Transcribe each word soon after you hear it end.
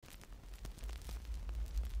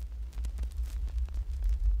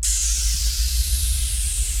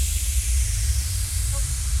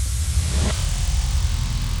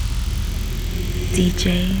DJ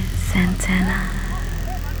Santana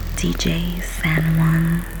DJ San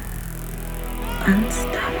One.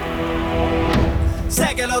 Unstoppable.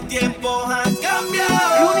 Sé que los tiempos han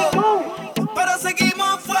cambiado, pero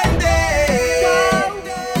seguimos fuertes.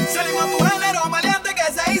 Salimos a tu género maleante que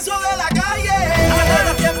se hizo de la calle. Hasta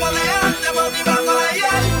los tiempos de antes motivando a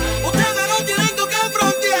ayer. Ustedes no tienen con qué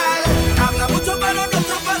frontear. Habla mucho pero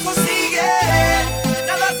nuestro paso sigue.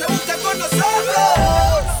 Nada se busca con nosotros.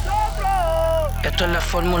 Esto es la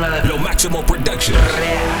fórmula de Lo Máximo Production.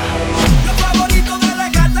 Los favoritos de la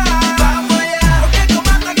gata. Vamos allá. Los que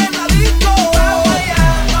comandan en la disco. Vamos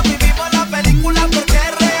allá. No vivimos la película porque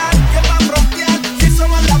es real. ¿Quién va a frontear si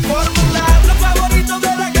somos la fórmula? Los favoritos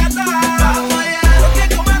de la gata. Vamos allá. Los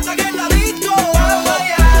que comandan en la disco. Vamos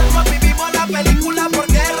allá. No vivimos la película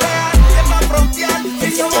porque es real. ¿Quién va a frontear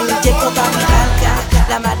si somos la fórmula?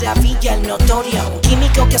 La maravilla, el notorio, un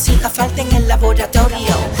químico que hacía falta en el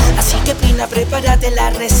laboratorio. Así que Pina, prepárate la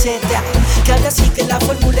receta, que ahora sí que la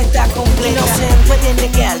fórmula está completa. Y no se puede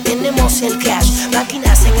negar, tenemos el cash,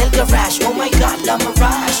 máquinas en el garage, oh my god, la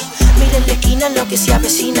mirage. Miren la esquina lo que se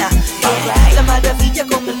avecina, alright. La maravilla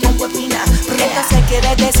con el combo Pina. Entonces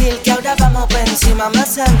quiere decir que ahora vamos por encima,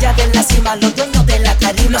 más allá de la cima, los dueños de la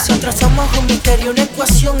tarima. Nosotros somos un misterio, una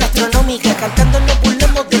ecuación astronómica, cantando nos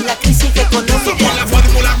burlamos de la crisis económica. La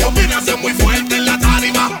fórmula combinación muy fuerte en la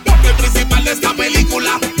tarima. El principal de esta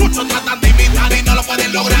película, muchos tratan de imitar y no lo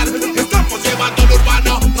pueden lograr. Estamos llevando el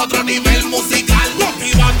urbano a otro nivel musical,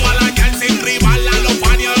 motivando a la gente sin rival, a los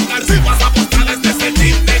fans y a Oscar. Si vas a apostar este es el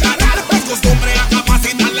team de ganar. Es costumbre a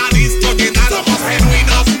capacitar la disco, llenar. Somos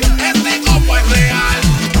genuinos, este combo es real.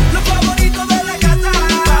 Los favoritos de la gata.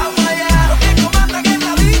 Vamos allá. Los que comandan en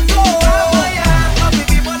la disco. Vamos allá. No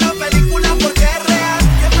vivimos la película porque es real.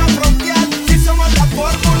 ¿Quién va a frontear si somos la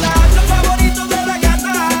fórmula? Los favoritos de la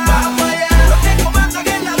gata. Vamos allá. Los que comandan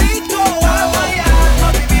en la disco. Vamos allá. No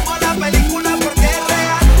vivimos la película porque es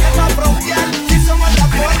real. ¿Quién va a frontear si somos la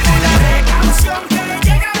fórmula? Precaución que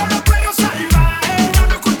llegaron los perros salvajes. No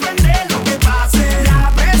nos culpen de lo que pase.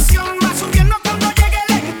 La presión va subiendo cuando llegue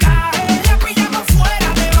el encaje. La pillamos fuera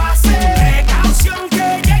de base. Precaución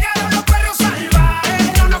que llegaron los perros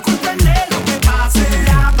salvajes. No nos culpen de lo que pase.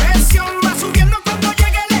 La presión va subiendo cuando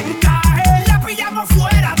llegue el encaje. La pillamos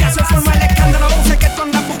fuera de base. Ya se forma el escándalo. Sé que tú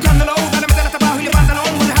andas buscándolo. Dale, métele hasta abajo y levántalo.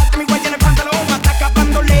 Dejarte mi huella en el pantalón. Ataca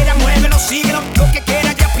bandolera, muévelo, síguelo. Lo que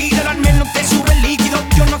quiera ya pídelo, al menos te sube el líquido.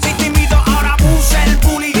 Yo no soy tímido, ahora abusa el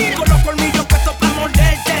bully. Con los colmillos puestos pa'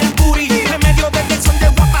 morderte el booty. En medio del son de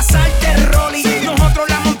voy a pasarte el rolly. Nosotros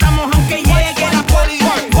la montamos aunque llegue la poli.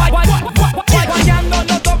 Guayando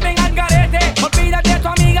los dos ven al garete. Olvídate de tu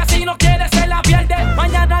amiga si no quieres se la pierde.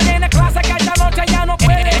 Mañana viene clase que esta noche ya no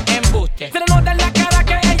puede. Embuste. Se le nota en la cara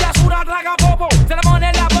que ella es una raga popo. Se le pone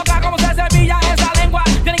en la boca como se cepilla esa lengua.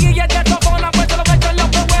 Tiene guillas de tofona, pues se lo meto en los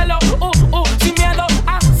pehuelos. Sin miedo,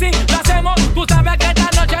 así lo hacemos. Tú sabes que esta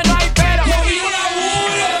noche no hay pero.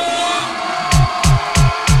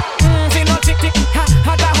 Si no chic chic, ja,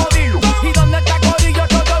 ja, está jodido. ¿Y dónde está Corillo?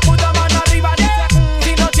 Todo el mundo mano arriba. Dice,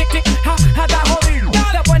 si no chic chic, ja, ja, está jodido.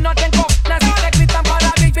 Después no tengo, las le gritan para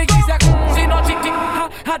arriba y dice, si no chic chic, ja,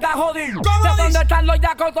 ja, está jodido. ¿De dónde están los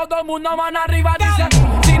yacos? Todo el mundo mano arriba. Dice,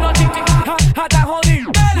 si no chic chic, ja, ja, está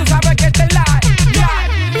jodido. Tú sabes que este es live.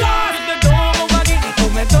 Te tomo pa' aquí, tú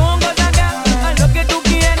me tomas acá. Haz lo que tú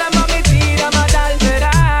quieras, mami, tira a matar,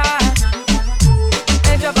 verás.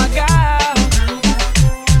 Echa pa' acá.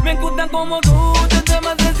 Me gustan como tú, te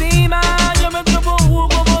temas encima. Yo me tropo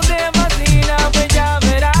como te fascina, pues ya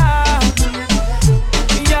verás.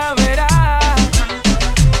 Ya verás.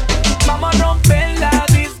 Vamos a romper la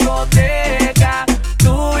discoteca.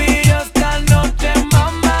 Tú y yo esta noche,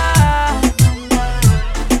 mamá.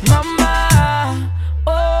 Mamá.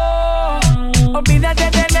 Oh. Olvídate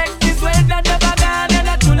del ex y suéltate pa' acá.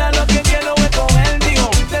 Nena chula, lo que quiero es comer, digo,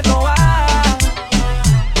 te tomas.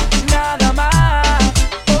 Nada más.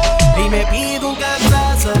 Y me pido un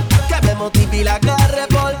cantazo que me motive y la agarre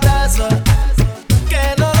por brazo.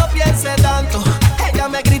 Que no lo piense tanto. Ella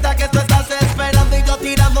me grita que tú estás esperando y yo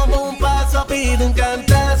tirándome un paso. Pido un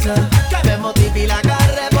cantazo que me motive y la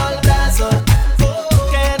agarre por brazo.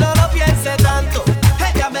 Que no lo piense tanto.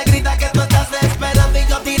 Ella me grita que tú estás esperando y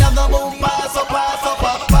yo tirándome un paso, paso,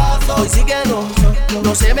 paso. Hoy sí que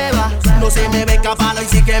no se me va, no se me ve escapar, hoy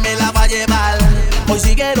sí que me la va a llevar. Hoy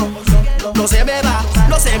sí que no se me va,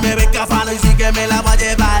 no se me ve escapar, hoy sí que me la va a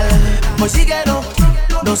llevar. Hoy sí que no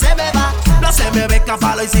se me va, no se me ve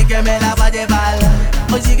escapar, hoy sí que me la va a llevar.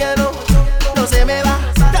 Hoy sí que no se me va,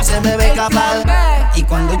 no se me ve escapar. Y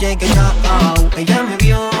cuando llegué yo, ella me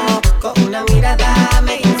vio con una mirada,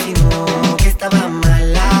 me insinuó que estaba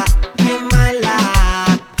mala, muy mala.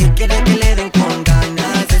 ¿Qué quiere que le den con ganas?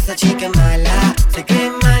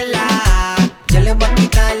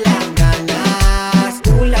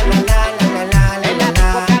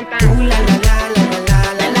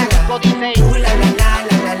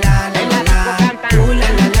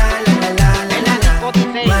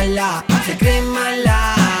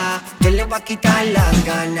 va a quitar las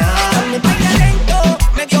ganas. Dale, baila lento,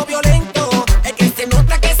 medio violento. Es que se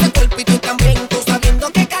nota que ese cuerpito es tan lento. Sabiendo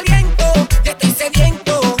que caliento, ya estoy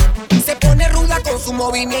sediento. Se pone ruda con su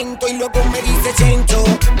movimiento y luego me dice chencho,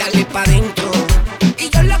 dale pa' dentro. Y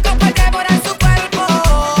yo loco por devorar su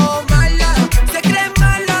cuerpo. Mala, se cree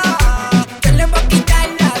mala, que le va a quitar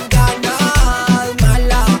las ganas.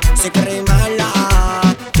 Mala, se cree mala,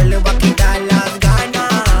 que le va a quitar las ganas.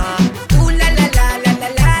 La la la la la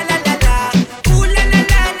la la la la. La la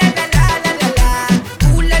la la la la la la la.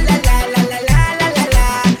 La la la la la la la la la.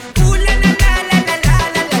 La la la la la la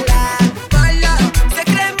la la la. Mala, se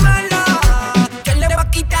cree mala, que le va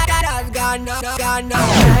a quitar las ganas.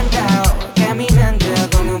 Caminando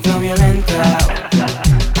con un flow violento.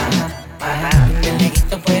 El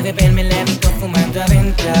negrito puede verme, la visto fumando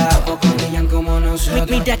adentro. Pocos brillan como nosotros.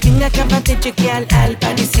 Mira quien acaba de chequear al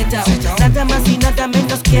parecito. Nada más y nada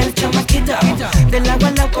menos que el chamaquito. Del agua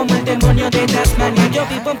al lado como el demonio de Tasmania. Yo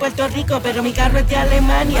vivo en Puerto Rico, pero mi carro es de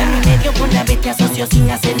Alemania. Mi medio con la bestia socio sin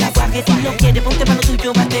hacer aguaje. Si lo quiere, ponte para lo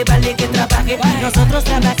tuyo, más te vale que trabaje. Nosotros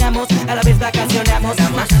trabajamos, a la vez vacacionamos.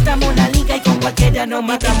 Estamos la liga y con cualquiera nos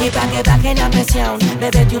matamos. Y pa' que baje la presión,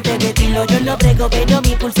 bebete un pedetilo. Yo lo brego, pero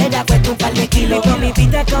mi pulsera cuesta un par de kilos. Vivo mi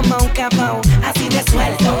vida como un capón, así de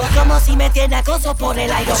suelto. Como si me tiene acoso por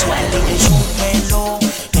el aire suelto. Es un pelo,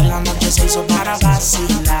 que la noche se hizo para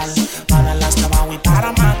vacilar, para las trabajo y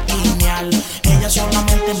para maquinear. Ella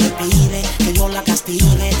solamente me pide que yo la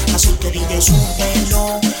castigue, así que DJ es un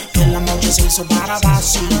pelo, que la noche se hizo para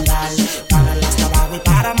vacilar, para las trabajo y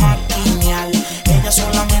para maquinear. Ella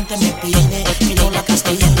solamente me pide que yo la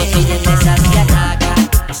castigue. Ella es esa que ataca,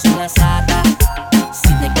 es una sata.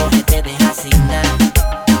 Si te coge te deja sin nada,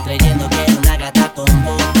 creyendo que es una gata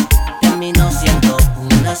tombo. Termino siendo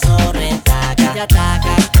una zorretaca. Te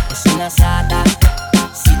ataca, es una sata.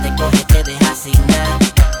 Si te coge te deja sin nada,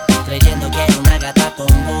 creyendo que es una gata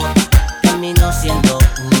tombo. Termino siendo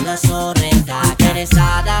una zorretaca.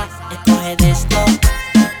 Interesada, escoge de esto,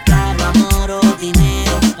 claro, amor o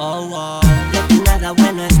dinero. Oh, oh, de ti nada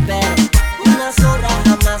bueno espero. Una zorra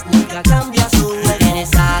jamás nunca cambia su juego.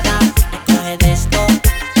 Interesada, escoge de esto,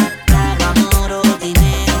 claro, amor o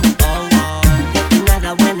dinero. Oh, oh, de ti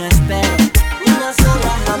nada bueno espero. Una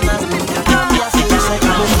zorra jamás nunca cambia su juego. Se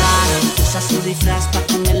camuflaje, usa su disfraz pa'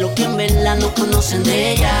 poner lo que en verdad no conocen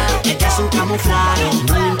de ella. Ella es un camuflaje,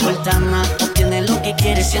 no le importa nada, obtiene lo que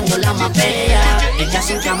quiere siendo la más bella. Ella es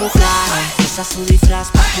un camuflaje, usa su disfraz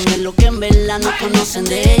pa' poner lo que en verdad no conocen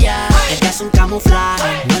de ella. Ella es un camuflaje,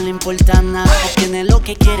 no le importa nada, obtiene lo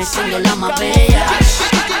que quiere siendo la más bella.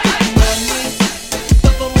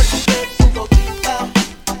 Todo me supe un poquito.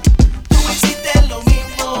 Tú hiciste lo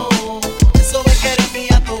mismo. Eso de que eres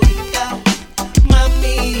mía todita.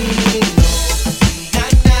 Mami, no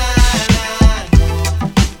digas nada, no.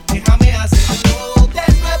 Déjame hacerlo de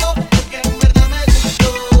nuevo, porque en verdad me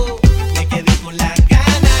gustó. Me quedé con las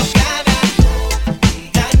ganas. No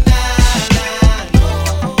digas nada, no.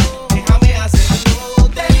 Déjame hacerlo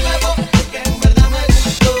de nuevo, porque en verdad me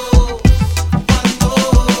gustó. Cuando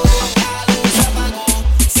la luz se apagó,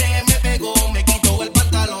 se me pegó, me quitó el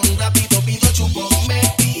pantalón, rápido pido chupón, me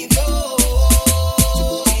pidió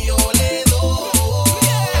y yo le doy.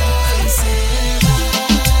 Y se va.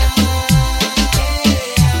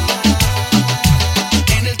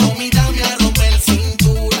 En el comida me rompe el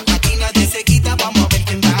cintura, aquí nadie se quita, vamos a ver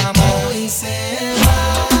quién damos. Y se va.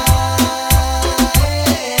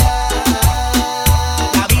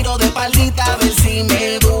 La viro de paldita a ver si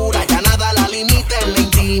me dura, ya nada la limita en la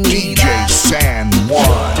intimidad. DJ San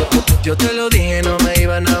One. Yo te lo dije, no me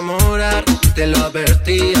iba a enamorar. Te lo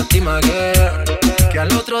advertí a ti, my girl, que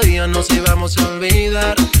al otro día nos íbamos a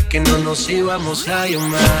olvidar, que no nos íbamos a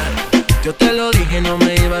llamar. Yo te lo dije, no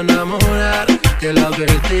me iba a enamorar. Te lo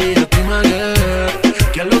advertí a ti, my girl,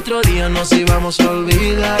 que al otro día nos íbamos a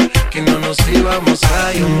olvidar, que no nos íbamos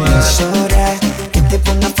a llamar. Es hora que te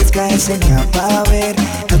pongas fresca, enseña pa' ver.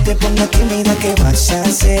 No te pongas tímida, ¿qué vas a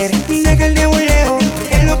hacer? Deja el nebuleo,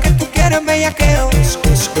 es lo que tú quieras, bellaqueo.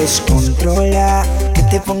 Controla, que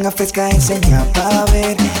te pongas fresca, enseña pa'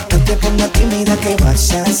 ver. No te pongas tímida, ¿qué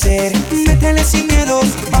vas a hacer? Métele sin miedo,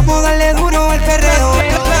 vamos a darle duro al perreo.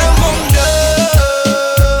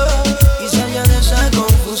 Y salga de esa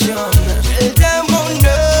confusión. El demonio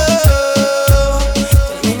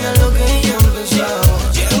termina lo que ya empezó.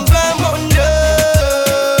 Vámonos.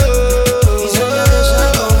 Y salga de esa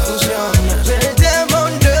confusión. El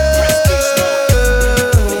demonio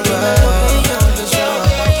termina lo que ya empezó.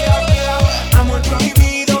 Amor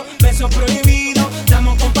prohibido, beso prohibido,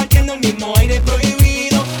 estamos compartiendo el mismo aire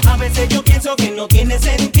prohibido. A veces yo pienso que no tiene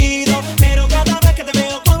sentido, pero cada vez que te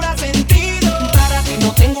veo cobra sentido.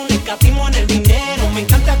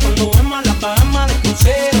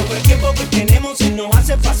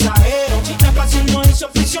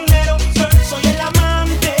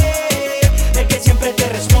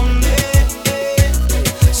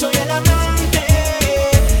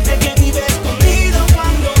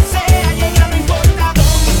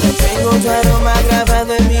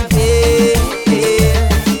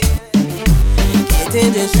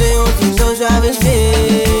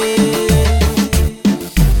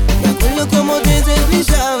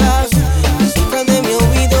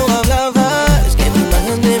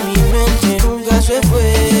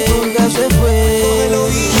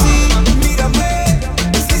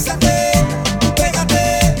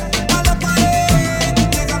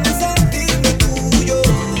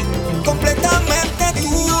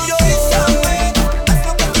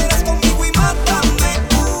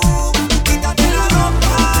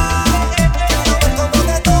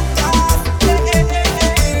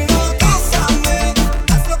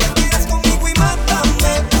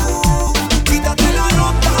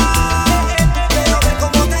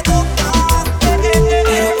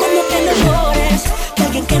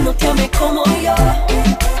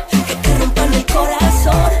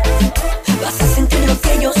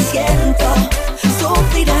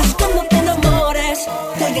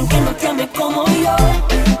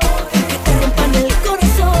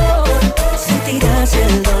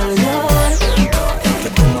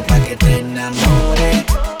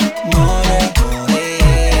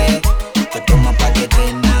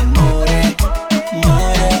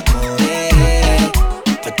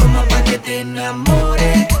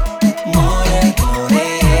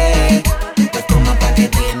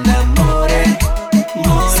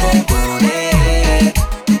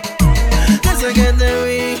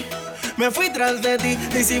 detrás de ti.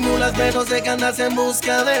 Disimulas pero sé que andas en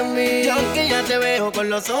busca de mí. Y aunque ya te veo con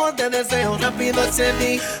los ojos de deseo, rápido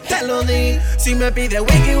accedí, te lo di. Si me pide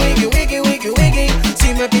wiki, wiki, wiki, wiki, wiki.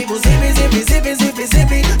 Si me pide zippy, zippy, zippy, zippy,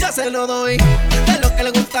 zippy, ya se lo doy. De lo que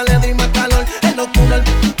le gusta le doy más calor. En locura al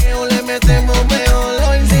p***eo le metemos mejor.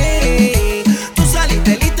 Hoy sí, tú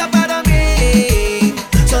saliste lista para mí.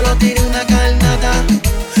 Solo tiré una carnata.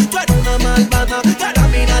 Tú eres una malvada, y ahora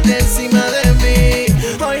mírate encima de mí.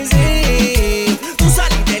 Hoy sí, tú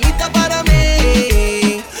saliste lista para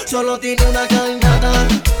mí. Solo tiré una carnata.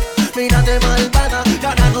 Mírate malvada, y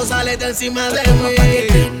ahora no sales de encima de mí. Pa' que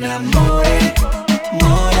te enamore,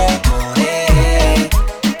 more, more.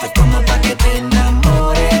 Pues como pa' que te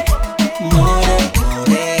enamore, more,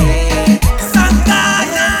 more.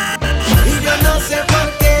 Santana. Y yo no sé por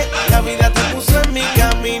qué la vida te puso en mi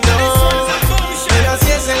camino, pero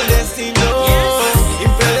así es el destino,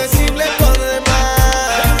 impredecible por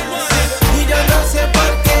demás. Y yo no sé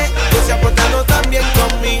por qué tú se has portado tan bien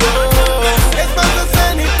conmigo. Es más, no sé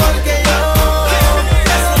ni por qué yo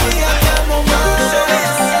ese día te amo más.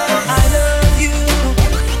 I love you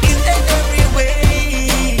in every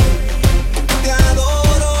way. Te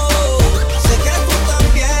adoro, sé que tú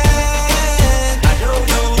también. I don't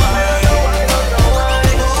know why, por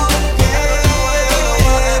qué.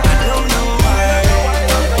 I don't know why,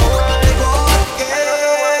 por qué.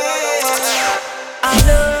 I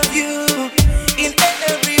love you in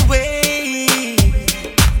every way.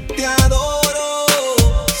 Te adoro,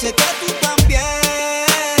 sé que tú también.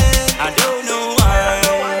 I don't know why,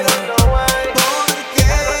 por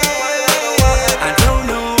qué. I don't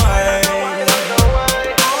know why,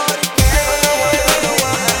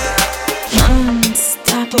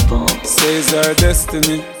 Unstoppable. Says our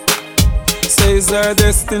destiny. Says our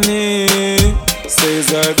destiny.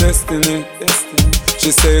 Says our destiny.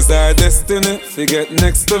 She says our destiny. Forget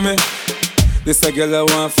next to me. This a girl I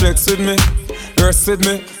want flex with me, rest with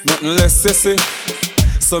me, nothing less sissy.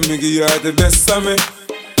 So me give you the best of me.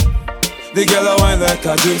 The girl I want like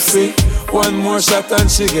a gypsy. One more shot and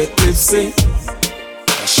she get tipsy.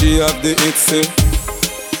 She have the itsy,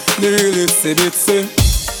 the real itsy bitsy.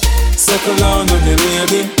 Settle down on the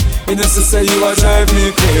lady. You know to say you a drive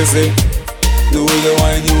me crazy. The way you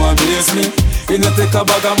whine you amaze me. You know take a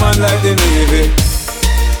bag of man like the Navy.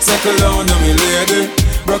 Settle down on me lady.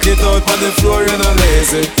 Broke it out on the floor, you're not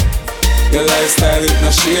lazy. Your lifestyle it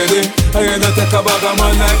not shady. And you know take a bag of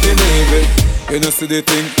man like the Navy. You know see the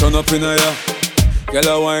thing turn up in a ya. Girl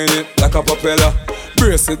a whine it like a propeller.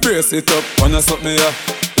 Brace it up, wanna suck me ya.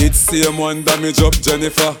 It's same one damage up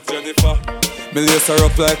Jennifer. Me lace her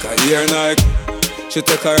up like a ear Nike. She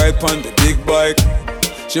take a ride on the big bike.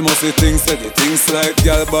 She must see things that the things like.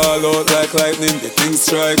 Girl ball out like lightning, the things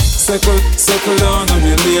strike. Circle down on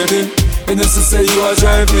me lady. You know to say you a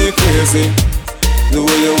drive me crazy. The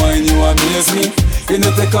way you whine you amaze me. You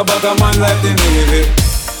know take a bag of man like the Navy.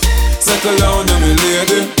 Circle down on me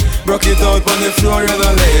lady. Broke it out on the floor, you're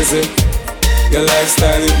not lazy. Your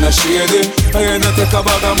lifestyle is not shady. And you know take a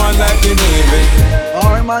bag of man like the Navy.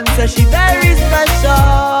 Our man says she very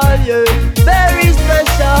special, yeah, very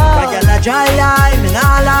special. Like a dry line, me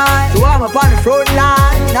nah lie. So I'm up on the front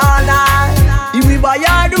line, nah lie. If we buy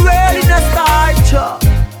her the world in a starch,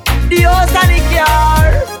 the house and the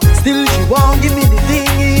car. Still she won't give me the thing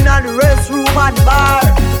in the restroom and the bar.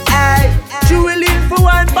 Hey, she willing for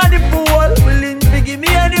one for the pool, willing to give me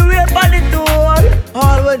anywhere for the door.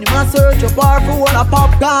 All when him a search up her for one a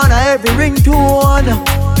popcorn a every ringtone.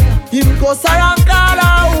 Him go around call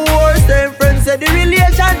her whore. Same friends say the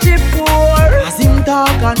relationship poor. As him talk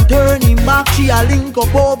and turn him back, she a link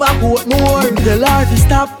up over Portmore. Him tell her to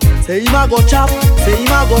stop, say him a go chop, say him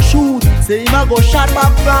a go shoot, say him a go shot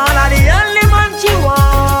popcorn. And the only man she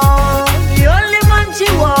want, the only man she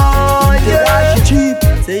want. Him tell her she cheap,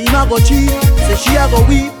 say him a go cheap, say she a go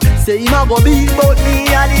weep, say him a go beat. But me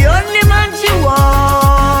a the only man she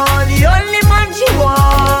want, the only man she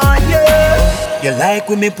want, yeah. You like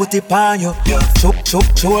when me put it on you.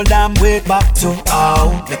 Choke, shoulder and weight back to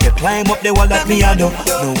out. Make you climb up the wall that me a do.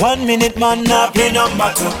 No 1 minute man not play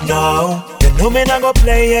number 2. No, you know me not go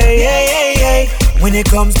play, hey. When it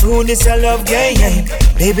comes to this I love game,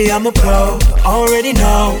 baby I'm a pro. Already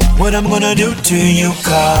know what I'm gonna do to you,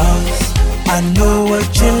 cause I know what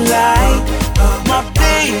you like, my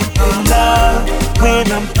baby love.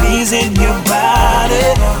 When I'm pleasing your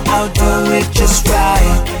body, I'll do it just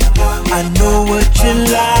right. I know what you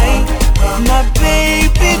like, my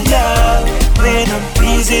baby love. When I'm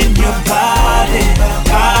pleasing your body.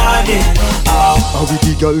 How we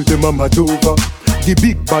the girl dem a mad over. The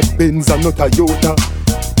big bad Benz and not Toyota.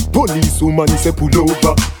 Police woman say pull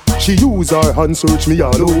over. She use her hand search me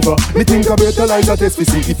all over. Me think I brutalize a test to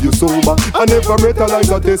see if you sober. I never brutalize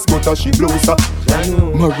a test but she blows her.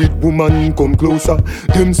 Married woman come closer.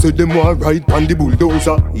 Them say them want ride on the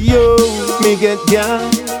bulldozer. Yo, me get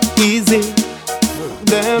down easy.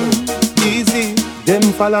 Them easy. Them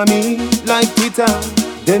follow me like Peter.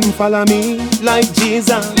 Them follow me like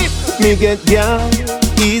Jesus. Me get down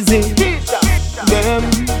easy. Them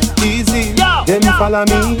easy. Them follow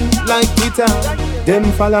me like Peter.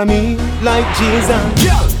 Them follow me like Jesus.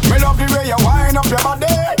 Girl, me love the way you wind up your body.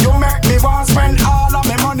 You make me want to spend all of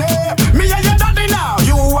my money. Me and your daddy now,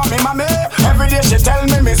 you and me mommy. Every day she tell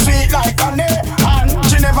me sweet like honey. And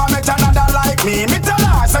she never met another like me. Me tell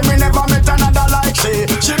her, say me never met another like she.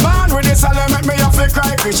 She born with this and make me have to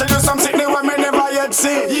cry. She do something that me never yet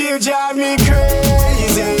see. You drive me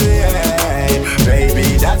crazy,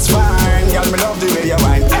 baby, that's fine. Girl, me love the way you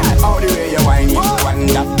whine. Oh, the way you whine, you on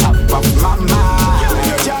the top of my mind.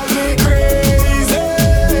 You drive me crazy,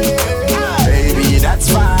 baby, that's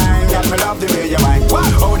fine. Girl, me love the way you whine.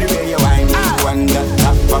 Oh, the way you whine, you on the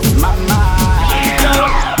top of my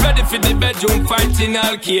mind. Ready for the bedroom fighting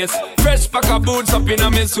all case. Fresh pack of boots up in a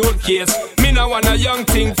me suitcase. Me no want a young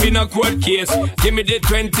thing for no court case. Give me the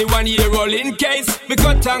 21-year-old in case. Me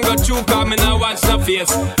cut and go through cause me no watch no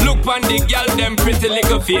face. Look on the girl them pretty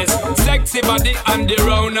little face. Sexy body and the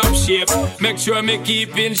round up shape. Make sure me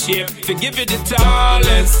keep in shape. To give you the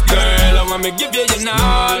tallest girl. I want me give you your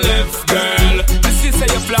knowledge girl. This is say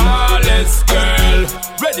you're flawless girl.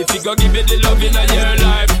 Ready to go give you the love in your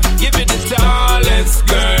life. Give you the tallest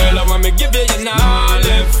girl. I want me give you your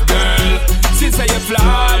knowledge girl. She say you're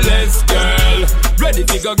flawless girl. Ready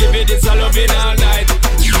to go give you this all loving all night.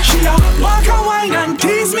 She a walk and wine and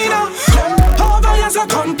tease me now. Come over here so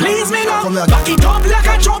come please me now. Back it up like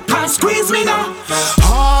a drop and squeeze me now.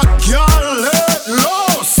 Hot girl, let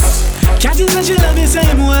loose. Cathy said she love me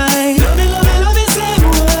same way. Love me same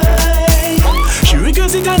way. She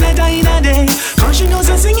regrets it a night and in a day. Cause she knows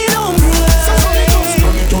I sing it on break.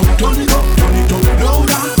 Turn it up,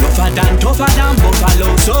 louder. Tougher than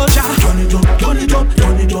buffalo soldier. Turn it up,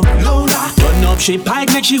 louder. Turn up she pipe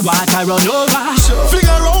make she water run over. Fling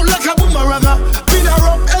her out like a boomerang. Pin her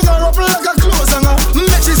up, egg her up like a clothes hanger.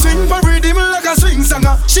 Make she swing for rhythm like a swing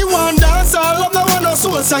singer. She want dance all up, no one no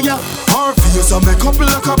soul singer. Her face a make up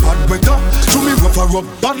like a bad weather. To me rough her up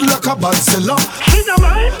bad like a bad seller.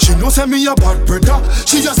 She know say me a bad brother.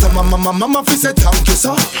 She just say mama fi say thank you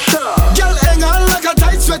sir. Girl hang on like a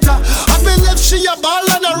tight sweater. I me left she a ball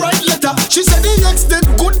and a right letter. She said the next did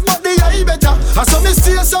good but the eye better. I saw me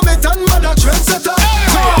stay so me turn mother trendsetter.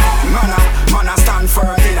 Mana stand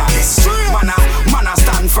firm in a this. Mana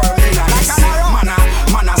stand firm in a this.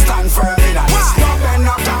 Mana stand firm in a this. No bend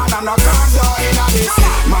no corner no corner in a this.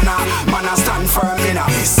 Mana stand firm in a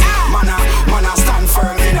this. Mana stand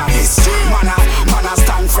firm in a this. Mana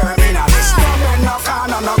stand firm in a this. No bend no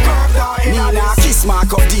corner no corner in a this. Kiss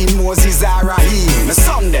Mark of Dean Moses and Raheem.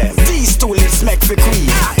 Sunday these two lips make for queen.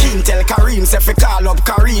 King tell Kareem say fi call up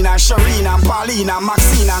Karina, Shireen and Pauline and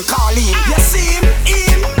Maxine and Colleen. You see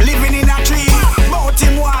him living in a dream. Bout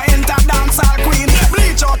him who enter dancehall queen.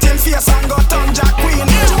 Bleach out him face and go turn Jack Queen.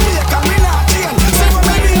 Jamaica me not change. Say what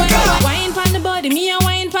me mean girl. Wine pon the body, me a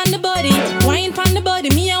wine pon the body. Wine pon the body,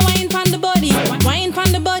 me a wine pon the body. Wine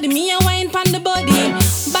pon the body, me a wine pon the body.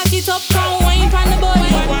 Back it up, come wine pon the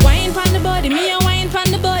body. Wine pon the body, me a wine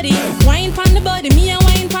pon the body. Wine pon the body, me a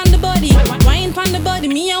wine pon the body. Wine pon the body,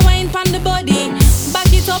 me a wine pon the body.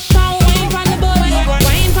 Back it up, come wine pon the body.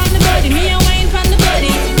 Wine pon the body, me a wine pon the body.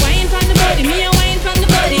 Wine pon the body, me a wine pon the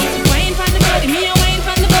body. Wine pon the body, me a wine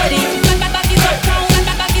pon the body. Back it up, come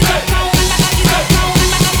back it up, come back it up, come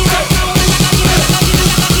back it up, come back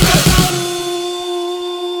it up, come.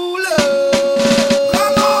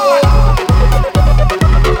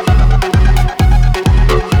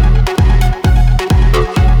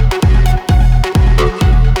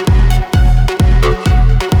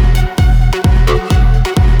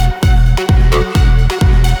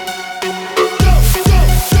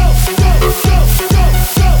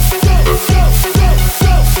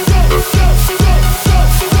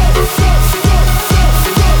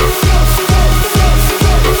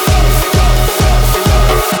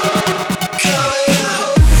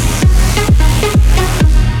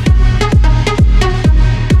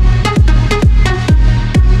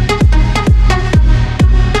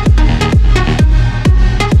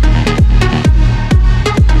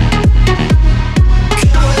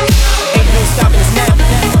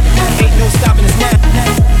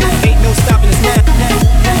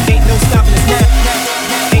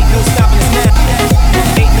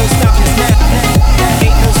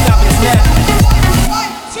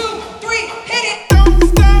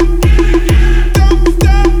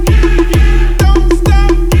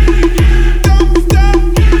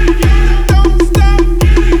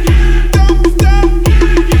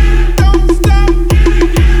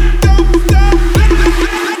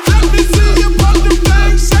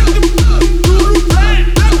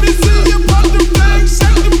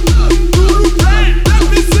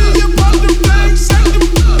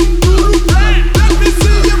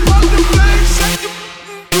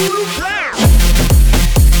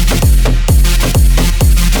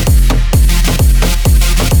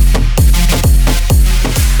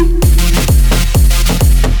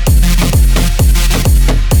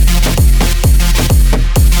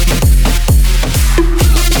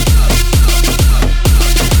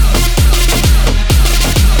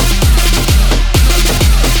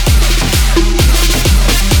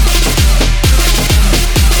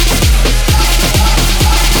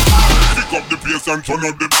 and turn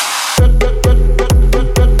up the.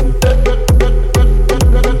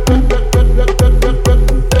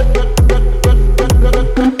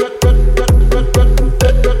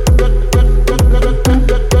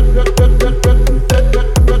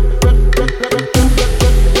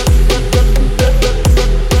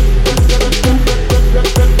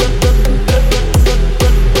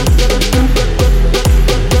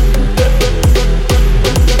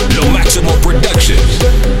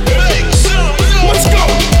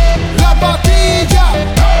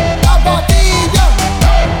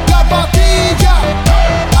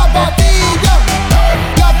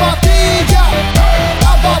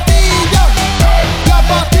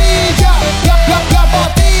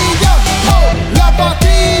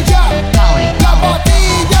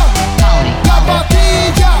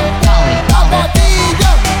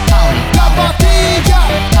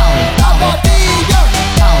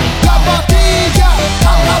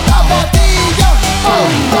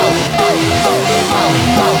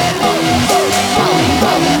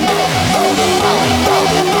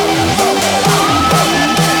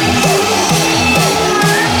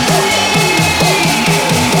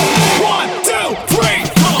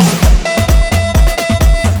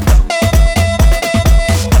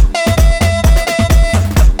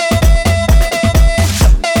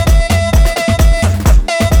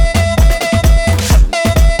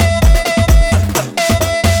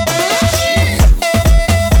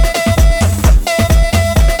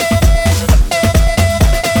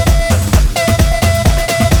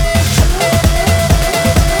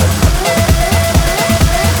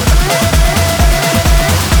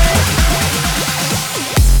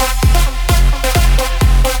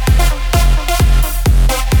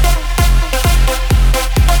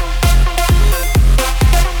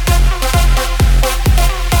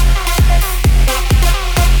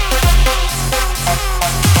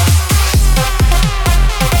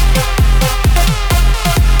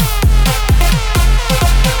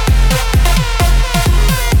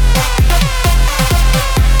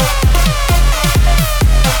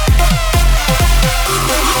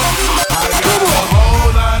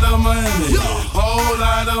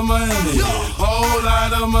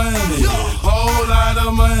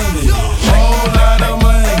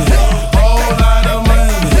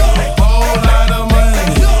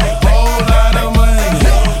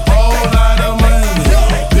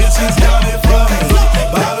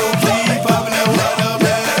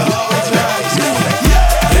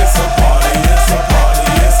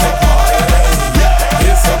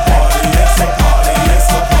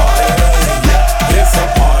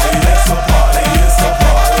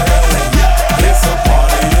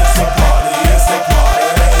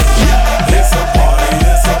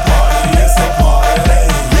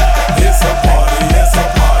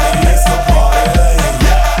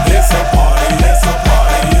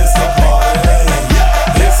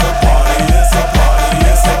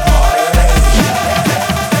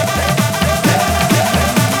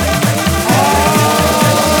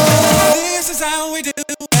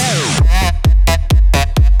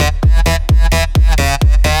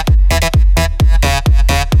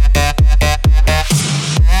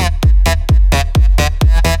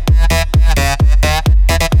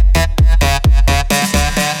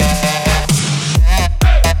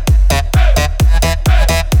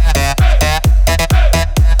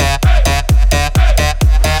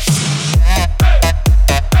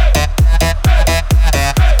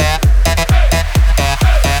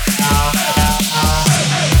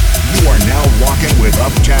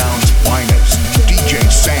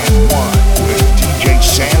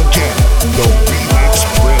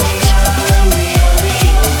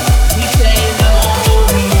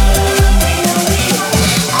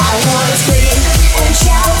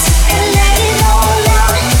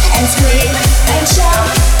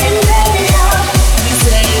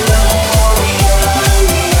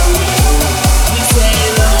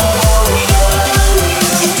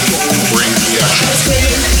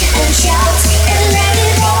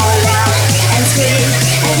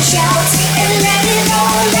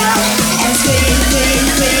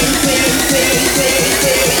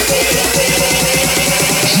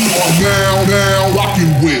 Now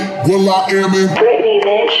rocking with Will I Am in Britney,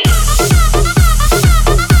 bitch.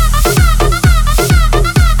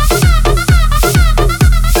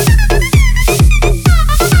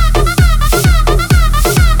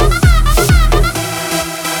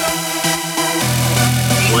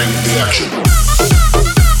 Bring the action.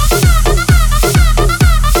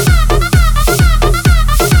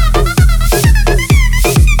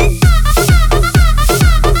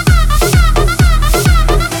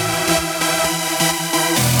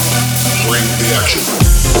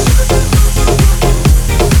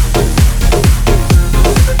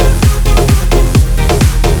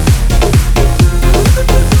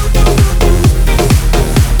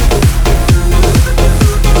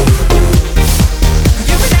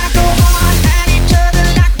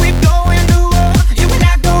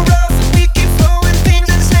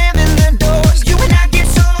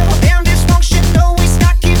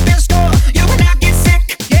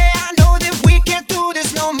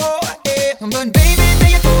 good, baby. There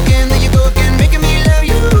you go again, making me love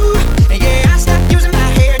you. Yeah, I stopped using my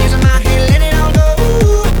hair, let it all go.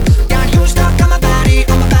 Got you stuck on my body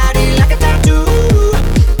like a tattoo.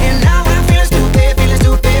 And now I'm feeling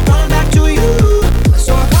stupid, falling back to you.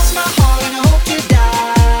 So I cross my heart and I hope to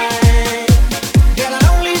die. Girl,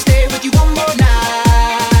 I'll only stay with you one more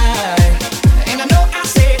night. And I know I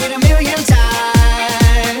said it a million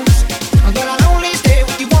times, but I'll only stay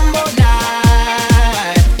with you one more night.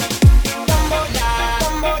 One more night,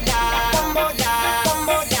 one more night, one more night, one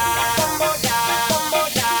more night, one more night, one more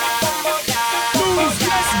night, one more night. Move,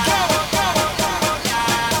 let's go.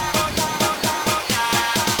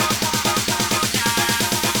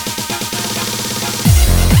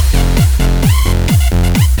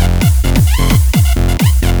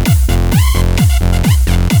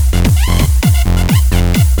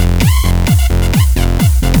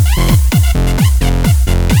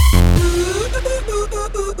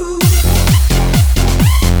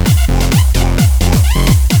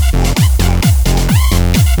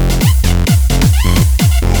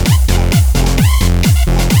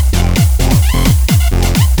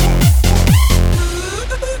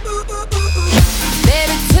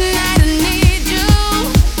 Baby, tonight I need you,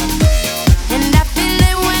 and I feel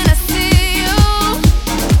it when I see you.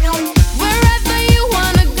 Wherever you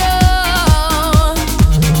wanna go,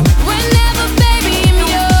 whenever, baby, I'm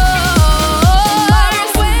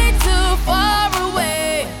yours. Way too far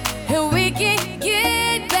away, and we can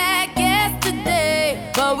get back yesterday.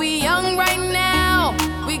 But we young right now,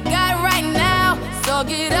 we got right now, so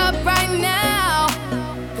get up right now.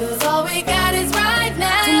 'Cause all we got is right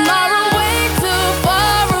now. Tomorrow way too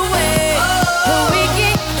far away, and we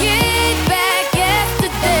can get back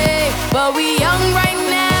yesterday. But we young right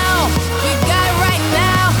now, we got right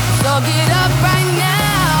now, so get up right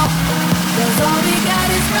now. 'Cause all we got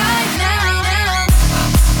is right now.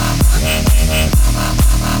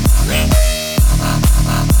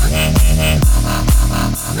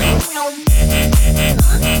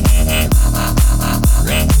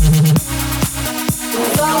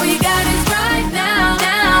 All we got is right now,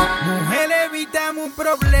 now. Mujer, evitamos un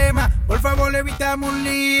problema, por favor evitamos un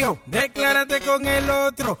lío. Declárate con el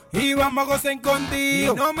otro y vamos a gozar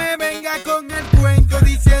contigo. Y no me vengas con el cuento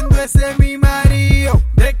diciendo ese es mi marido.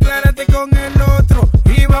 Declárate con el otro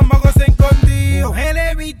y vamos a gozar contigo. Mujer,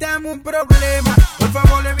 evitamos un problema, por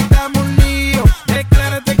favor evitamos un lío.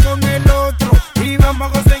 Declárate con el otro y vamos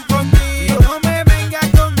a gozar contigo. Y no me vengas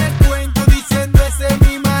con el cuento diciendo ese es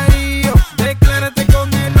mi marido. Declárate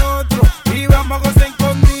con el otro y vamos a gozar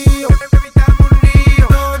contigo. Evitamos un lío,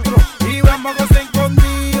 otro y vamos a gozar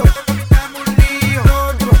contigo. Evitamos un lío,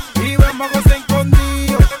 otro y vamos a gozar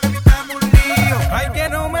contigo. Evitamos un lío. Ay, que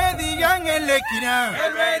no me digan en la esquina.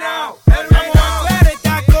 El venado, vamos a hacer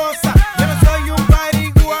esta cosa. Yo no soy un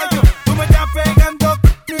pariguayo. Tú me estás pegando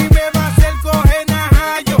y me vas a hacer coger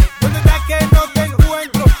najayo. ¿Dónde estás que no te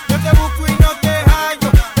encuentro? Yo te busco y no te hallo.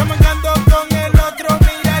 Estamos andando con el otro,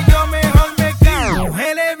 mira, yo mejor me callo.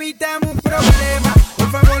 Mujer, evitamos un problema,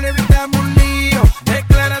 por favor evitamos un lío.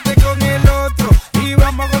 Declárate con el otro y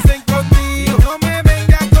vamos a gozar contigo. No me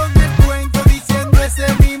vengas con el cuento diciendo ese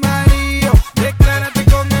es mi marido. Declárate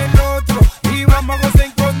con el otro y vamos a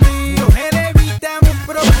gozar contigo. Mujer, evitamos un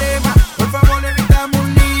problema, por favor evitamos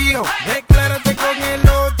un lío. Declárate con el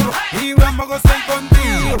otro y vamos a gozar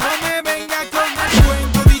contigo. No me vengas con el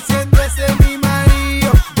cuento diciendo ese es mi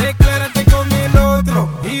marido. Declárate con el otro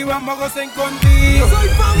y vamos a gozar contigo. Soy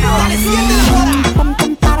Fabio. Dale, siente la para.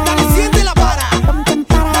 Dale, siente la para.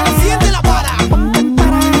 Dale, siente la para.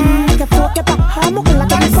 Que fue que bajamos con la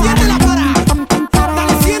Dale, siente la para.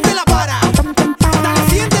 Dale, siente la para. Dale,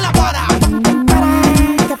 siente la para.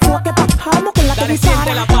 Que fue que bajamos con la Dale,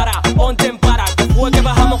 siente la para, ponte en para. Que fue que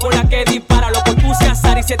bajamos con la que dispara. Lo que tú seas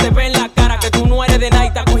azar y se te ve en la cara. Que tú no eres de nada y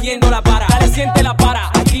estás cogiendo la para. Dale, siente la para,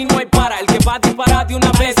 aquí no hay para. El que va a disparar de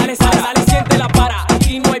una vez, dale, dale, siente la para.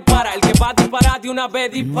 Aquí no hay para. El que va a disparar de una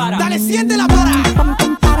vez, dispara. Dale, siente la para.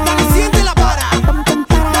 Dale, siente la para.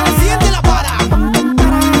 Dale, siente la para.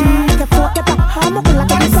 Que fue que bajamos con la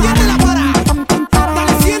que Dale, siente la para.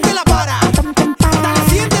 Dale, siente la para. Dale,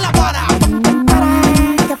 siente la para.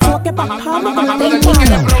 Que fue que bajamos con la Brother, tú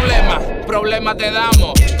quieres problemas te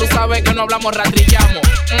damos. Tú sabes que no hablamos, rastrillamos.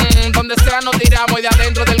 Donde sea nos tiramos y de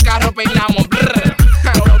adentro del carro peinamos.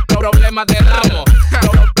 Problemas te damos.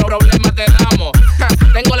 Problemas te damos.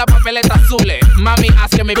 Tengo la papeleta azules. Mami,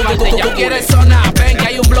 hacia mi parte. Ya quieres sonar. Ven que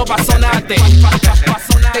hay un blow pa' sonarte.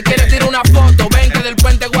 Te quieres tirar una foto. Ven que del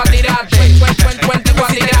puente voy a tirarte. Puente voy a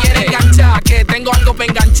tirarte. Si te quieres enganchar, que tengo algo pa'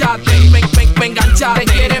 engancharte. Ven, engancharte.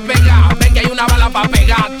 Te quieres pegar. Ven que hay una bala pa'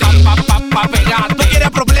 pegarte. Pa' pegarte. Tú quieres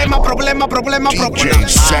problema. DJ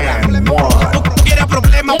San One.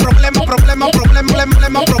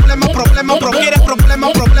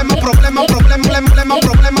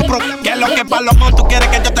 palomón, tú quieres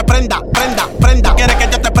que yo te prenda, prenda, prenda. Quieres que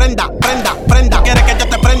yo te prenda, prenda, prenda. Quieres que yo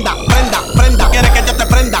te prenda, prenda, prenda. Quieres que yo te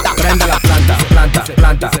prenda. Prende la planta, planta,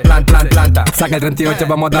 planta, planta, planta. Saca el 38,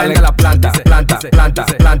 vamos a darle a la planta, planta, planta,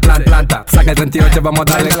 planta, planta. Saca el 38, vamos a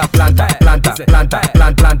darle a la planta, planta, planta,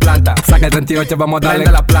 planta, planta. Saca el 38, vamos a darle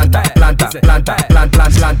a la planta, planta, planta, planta,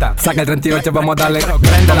 planta. Saca el 38, vamos a darle,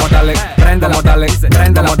 prende, vamos a darle, prende, vamos a darle,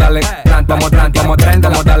 prende, vamos a darle, planta, vamos a prende,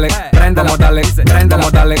 vamos a darle, prende, vamos a darle, prende,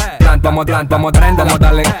 vamos a darle, planta, vamos prende, vamos a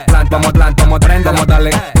darle, planta, vamos prende, vamos a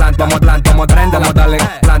darle, planta, vamos prende, vamos a darle,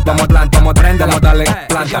 planta, vamos prende, vamos a darle,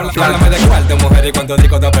 planta. Háblame de cuál de mujer y cuánto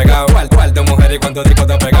disco te ha pegado. Cuál de mujer y cuánto disco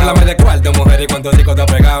te ha pegado. Háblame de cuál de mujer y cuánto disco te ha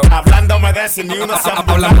pegado. Hablándome de si ni uno se ha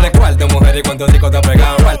Háblame de cuál de mujer y cuánto disco te ha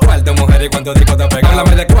pegado. Cuál de mujer y cuánto disco te ha pegado.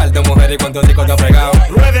 Háblame de cuál de mujer y cuánto disco te ha pegado.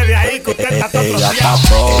 Ruede de ahí que usted está todo ella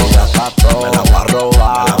está todo, me la voy a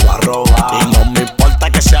robar, me la voy a robar. Y no me importa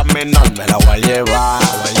que sea menor, me la voy a llevar,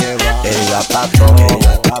 Ella está todo,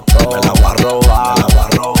 me la voy a robar, me la voy a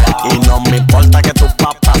robar. Y no me importa que tus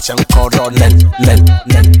papás sean coronel,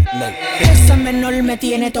 Esa menor me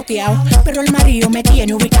tiene toqueado, pero el marido me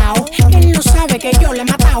tiene ubicado. Él no sabe que yo le he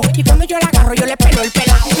matado, y cuando yo la agarro yo le pelo el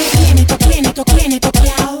pelao. Me tiene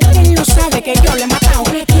toqueado. Él no sabe que yo le he matado.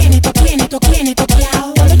 Me tiene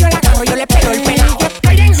toqueado. Cuando yo la agarro yo le pelo el pelao.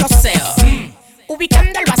 Estoy en joseo,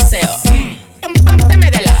 ubicando el vaceo.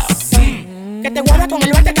 Pónteme de lado, que te guarda con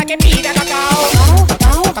el bate hasta que pida cacao.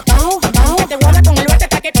 Que te guarda con el bate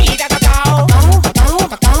hasta que pida cacao.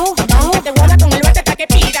 Que te guarda con el bate hasta que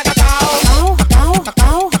pida cacao.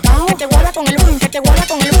 Que te guarda con el boom, que te guarda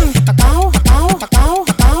con el boom. Cacao.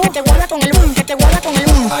 Que te guarda con el boom, que te guarda con el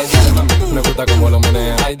boom. Ay, dale mami, me gusta como lo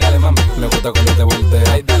meneas. Ay, dale mami, me gusta cuando te volteas.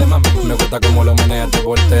 Ay, dale mami, me gusta como lo meneas, te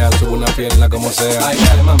volteas, sube una pierna como sea. Ay,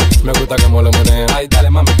 dale mami, me gusta como lo meneas. Ay, dale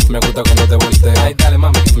mami, me gusta cuando te volteas. Ay, dale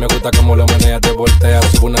mami, me gusta como lo meneas, te volteas,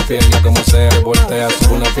 sube una pierna como sea. Te volteas,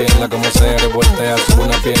 sube una pierna como sea. Te volteas, sube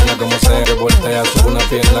una pierna como sea. Te volteas, sube una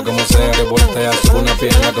pierna como sea. Te volteas, sube una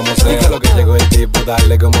pierna como sea. Y que lo que llegó el tipo,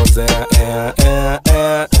 dale como sea.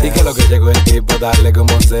 Y que lo que llegó el tipo, dale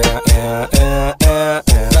como sea.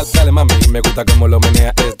 Dale mami, me gusta como lo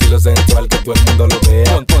menea, estilo sensual que todo el mundo lo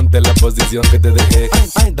vea. Ponte en la posición que te dejé.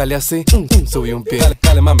 Ay, dale así, subí un pie.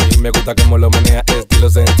 Dale mami, me gusta como lo menea, estilo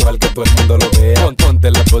sensual que todo el mundo lo vea. Ponte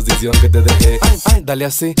en la posición que te dejé. Ay, dale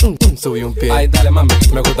así, subí un pie. Ay, dale mami,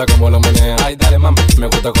 me gusta como lo menea. Ay, dale mami, me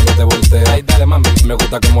gusta cuando te volteas. Ay, dale mami, me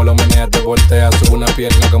gusta como lo menea, te volteas, sube una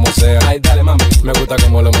pierna como sea. Ay, dale mami, me gusta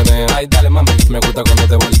como lo menea. Ay, dale mami, me gusta cuando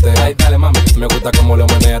te volteas. Ay, dale mami, me gusta como lo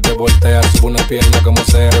menea, te volteas, sube una pierna como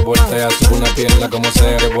sea. Te volteas, sube una pierna como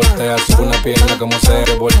sea. Te volteas, sube una pierna como sea.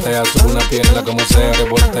 Te volteas, sube una pierna como sea. Te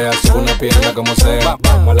volteas, sube una pierna como sea.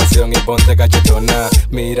 Vamos a la acción y ponte cachetona.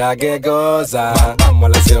 Mira qué cosa. Vamos a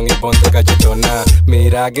la acción y ponte cachetona.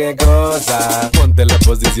 Mira qué cosa. Ponte en la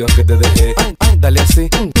posición que te dejé. Ay, dale así,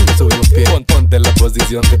 sube un pie. Ponte en la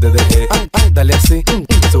posición que te dejé. Ay, dale así,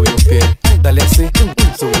 sube un pie. Dale así,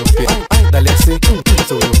 sube un pie. Dale así,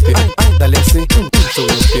 sube un pie. Dale así,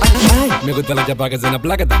 sube un pie. Me gusta la chapa que se una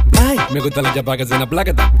plaqueta. Me gusta la chapa que se una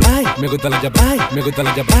plaqueta. Me gusta la chapa, me gusta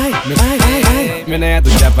la chapa. Menea tu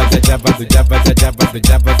chapa, tu chapa, tu chapa, tu chapa, tu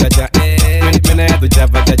chapa, tu chapa. Menea tu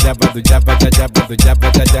chapa, tu chapa, tu chapa, tu chapa, tu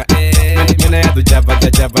chapa, tu chapa. Menea tu chapa, tu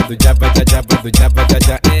chapa, tu chapa, tu chapa, tu chapa, tu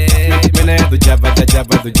chapa. Menea tu chapa, tu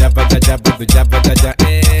chapa, tu chapa, tu chapa, tu chapa, tu chapa.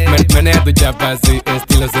 Menea tu chapa así,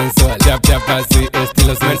 estilo sensual. Chapa así,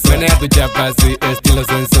 estilo sensual. Menea tu chapa así, estilo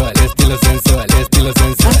sensual, estilo sensual, estilo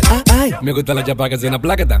sensual. Me gusta la chapa que es una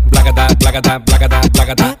plaqueta, plaqueta, plaqueta, plaqueta,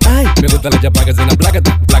 plaqueta. Me gusta la chapa que es una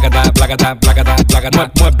plaqueta, plaqueta, plaqueta, plaqueta,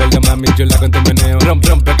 plaqueta. Muévelo mami chula con tu meneo.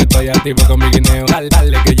 Rompe que estoy activo con mi guineo.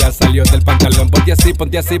 Dale que ya salió del pantalón. Ponte así,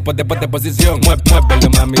 ponte posición. Muévelo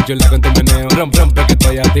mami chula con tu meneo. Rompe que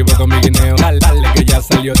estoy activo con mi guineo. Dale que ya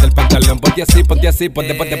salió del pantalón. Ponte así,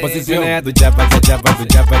 ponte posición. Menea tu chapa, tu chapa, tu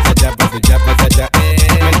chapa, tu chapa, tu chapa, tu chapa.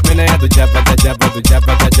 Menea tu chapa, tu chapa, tu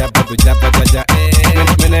chapa, tu chapa, tu chapa, tu chapa.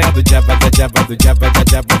 Menea tu chapa, tu chapa, tu chapa, tu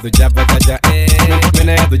chapa, tu chapa, tu chapa.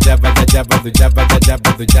 Menea tu chapa, tu chapa, tu chapa, tu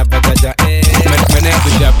chapa, tu chapa, tu chapa. Menea tu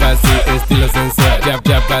chapa así, estilo sensual.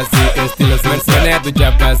 Chapa así, estilo sensual. Menea tu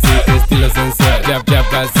chapa así, estilo sensual.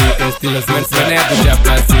 Chapa así, estilo sensual. Menea tu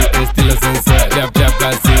chapa así, estilo sensual. Chapa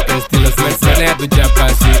así, estilo sensual. Menea tu chapa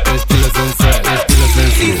así, estilo sensual, estilo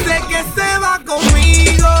sensual. Dice que se va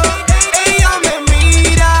conmigo. Ella me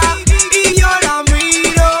mira y yo la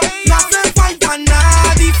miro. No hace falta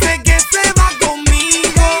nada. Dice que se va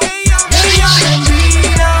conmigo. Ella me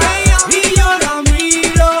mira y yo la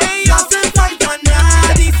miro. No hace falta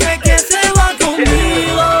nada. Dice que se va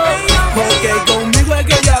conmigo. Ok, conmigo es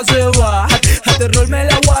que ella se va. A terror me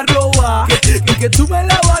la voy a robar. Y que tú me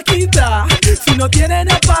la vas a no tiene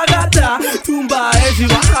nada para atrás. Tumba eso y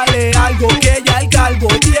bájale algo, que ya el calvo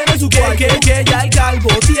tiene su cual, que ya el calvo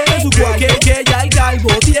tiene su cual, que ya el calvo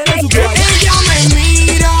tiene su cual. Ella me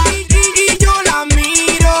mira y yo la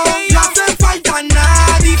miro, no hace falta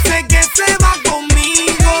nada, dice que se va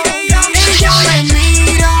conmigo. Ella me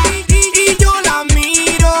mira y yo la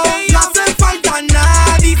miro, no hace falta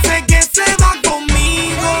nada, dice que se va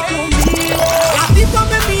conmigo. La tipa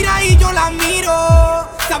me mira y yo la miro,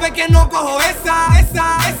 sabe que no cojo esa,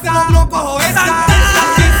 no cojo esa.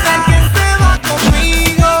 Dice que se va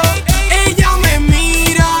conmigo. Ella me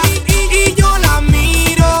mira y yo la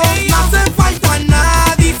miro, no hace falta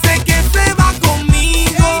nada, dice que se va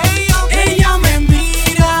conmigo. Ella me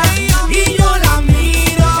mira y yo la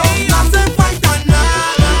miro, no hace falta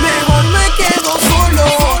nada. Mejor me quedo solo,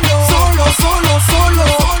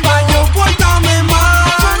 pa' yo portarme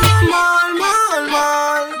mal.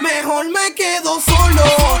 Mejor me quedo solo,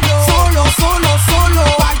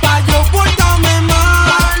 pa' yo portarme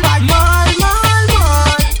mal.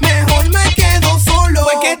 Mejor me quedo solo.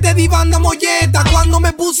 Fue que te di banda molleta cuando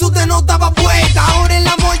me puse usted no estaba puesta. Ahora en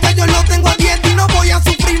la molla yo lo tengo a dieta y no voy a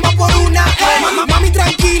sufrir más por una. Mami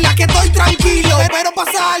tranquila que estoy tranquilo, pero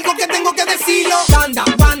pasa algo que tengo que decirlo. Banda,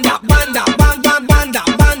 banda, banda, banda, banda,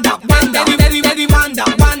 banda, banda, Daddy banda,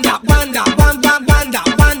 banda, banda, banda, banda,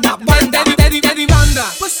 banda, banda, Daddy banda.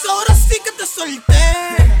 Pues ahora sí que te solté.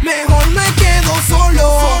 Mejor me quedo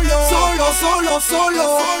solo,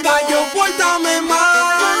 pa' yo portarme mal.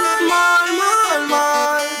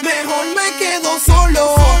 Mejor me quedo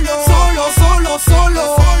solo,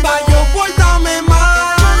 pa' yo portarme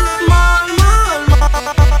mal.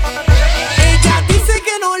 Ella dice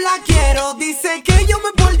que no la quiero, dice que yo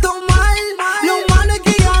me porto mal. Lo malo es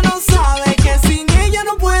que ella no sabe que sin ella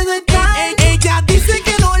no puedo estar. Ella dice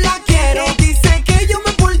que no la quiero, dice que yo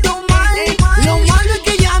me porto mal. Lo malo es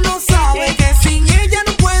que ella no sabe que sin ella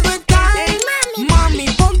no puedo estar. Mami,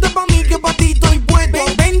 ponte pa' mí que pa' ti estoy puesto.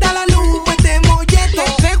 Venda la luz, este molleto.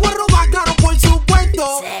 Te voy a robar caro por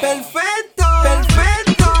supuesto. Perfecto.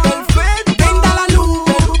 Venda la luz.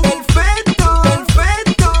 Perfecto.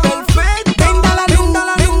 Venda la luz.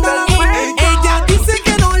 Ella dice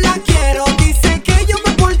que no la quiero, dice que yo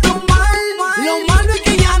me porto mal. Lo malo es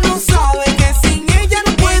que ella no sabe que sin ella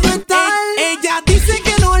no puedo estar. Ella dice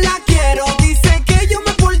que no la quiero, dice que yo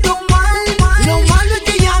me porto mal. Lo malo es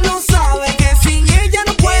que ella no sabe que sin ella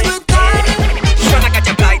no puedo estar. Tú suena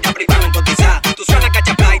cachapla y está privado en cotizar. Tú suena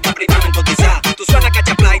cachapla y está privado en cotizar. Tú suena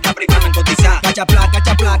cachapla y está privado en cotizar. Cachapla.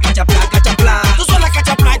 Tú suena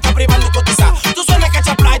cachapla y está privado en cotizar. Tú suena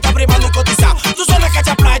cachapla y está privado en cotizar. Tú suena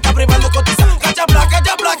cachapla y está privado en cotizar. Cachapla.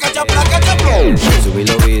 Subí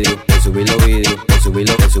los vídeos, subí los vídeos, subí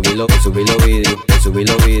los vídeos.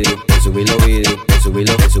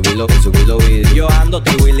 Yo ando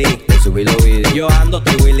triwili, subí los vídeos. Yo ando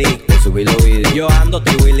triwili, subí los vídeos. Yo ando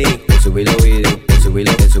triwili, subí los vídeos. Yo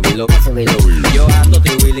ando triwili, yo ando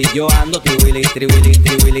triwili. Yo ando triwili,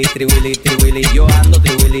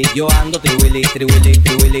 yo ando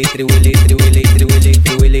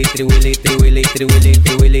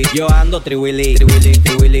triwili. Yo ando triwili.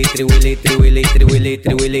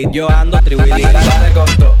 Yo ando triwili. Dale con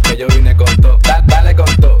todo, que yo vine con todo. Dale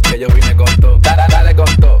con todo, que yo vine con todo. Dale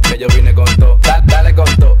con todo, que yo vine con todo. Dale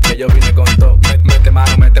con todo, que yo vine con todo. Mete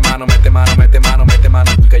mano, que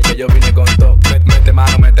yo vine con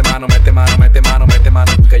todo. Mete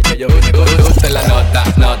mano, que yo vine con todo. Tú te la nota.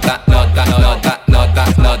 Tú te la nota. Tú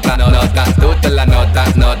te la nota.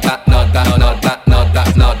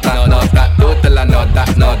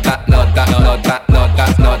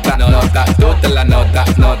 Tú te la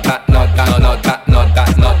nota.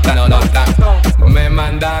 Me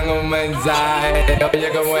mandan un mensaje, oye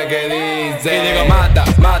como es que dice. Y digo mata,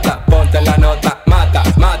 ponte la nota. Mata,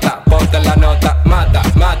 ponte la nota. Mata,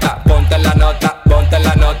 ponte la nota.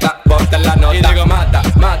 Y digo mata,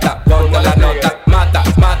 ponte la nota. Mata,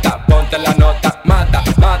 ponte la nota. Mata,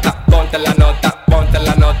 ponte la nota.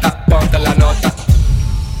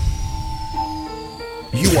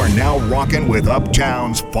 You are now rocking with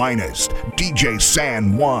Uptown's finest, DJ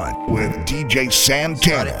San One, with DJ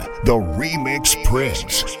Santana, the remix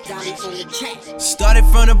prince. Started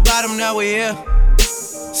from the bottom, now we here.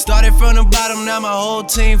 Started from the bottom, now my whole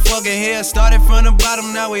team fucking here. Started from the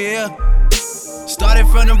bottom, now we here. Started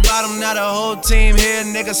from the bottom, now the whole team here,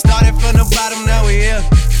 nigga. Started from the bottom, now we here.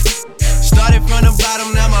 Started from the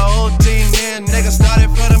bottom, now my whole team here, nigga. Started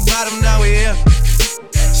from the bottom, now we here.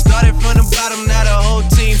 Started from the bottom, now the whole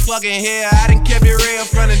team fucking here. I done kept it real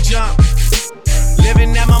from the jump.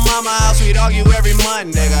 Living at my mama's house, we'd argue every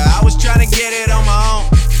month, nigga. I was trying to get it on my own.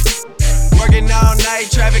 Working all night,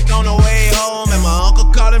 traffic on the way home, and my uncle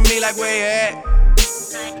calling me like, where you at?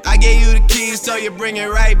 I gave you the keys, so you bring it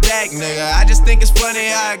right back, nigga. I just think it's funny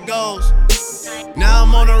how it goes. Now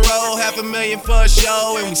I'm on the road, $500,000 for a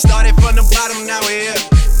show, and we started from the bottom, now we're here.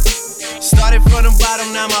 Started from the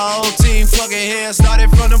bottom, now my whole team fucking here. Started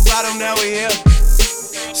from the bottom, now we here.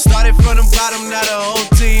 Started from the bottom, now the whole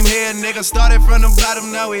team here, nigga. Started from the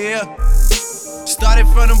bottom, now we here. Started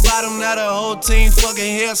from the bottom, now the whole team fucking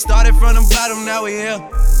here. Started from the bottom, now we here.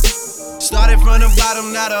 Started from the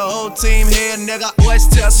bottom, now the whole team here, nigga. Always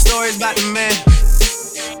tell stories about the man.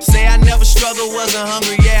 Say I never struggled, wasn't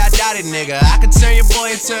hungry, yeah, I doubt it, nigga. I could turn your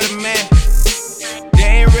boy into the man. There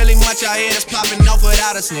ain't really much out here that's popping off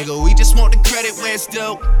without us, nigga. We just want the credit where it's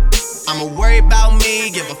due. I'ma worry about me,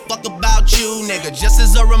 give a fuck about you, nigga. Just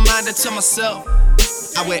as a reminder to myself,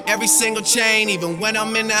 I wear every single chain, even when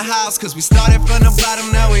I'm in the house. Cause we started from the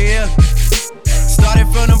bottom, now we here. Started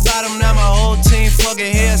from the bottom, now my whole team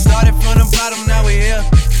fucking here. Started from the bottom, now we here.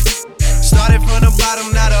 Started from the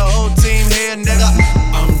bottom, now the whole team here, nigga.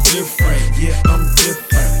 I'm different, yeah, I'm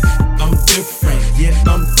different. I'm different, yeah,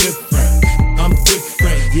 I'm different. I'm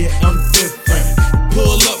different, yeah, I'm different.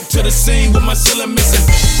 Pull up to the scene with my ceiling missing.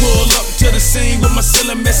 Pull up to the scene with my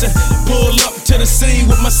ceiling missing. Pull up to the scene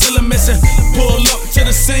with my ceiling missing. Pull up to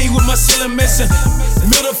the scene with my ceiling missing.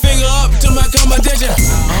 Middle finger up to my competition.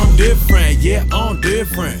 I'm different, yeah, I'm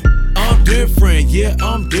different. I'm different, yeah,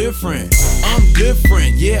 I'm different. I'm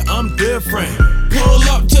different, yeah, I'm different. Pull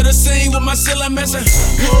up to the scene with my ceiling missing.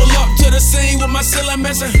 Pull up to the scene with my ceiling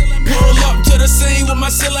missing. Pull up to the scene with my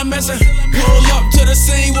ceiling missing. Pull up to the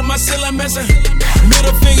scene with my ceiling missing.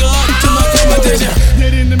 Middle finger up to my competition.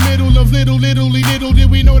 Dead in the middle of little did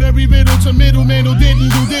we know that we riddle to middleman who didn't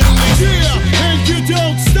do diddly. Yeah, and you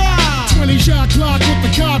don't stop. 20 shot clock with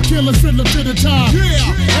the cop killers fiddler to the top.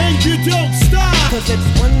 Yeah, and you don't stop. Cause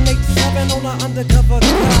it's 187 on the undercover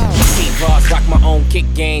crowd. Steve Ross, rock my own kick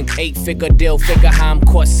game. 8-figure deal, figure how I'm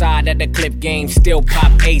courtside at the clip game. Still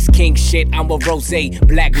pop ace, king shit, I'm a rose.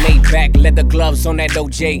 Black laid back, leather gloves on that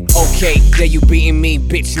OJ. Okay, there you beating me,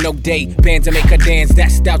 bitch, no day. Band to make her dance,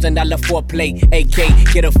 that's $1,000 foreplay.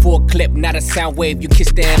 AK, get a full clip, not a sound wave. You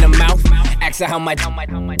kissed her in the mouth, ask her how my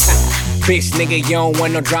bitch, nigga, you don't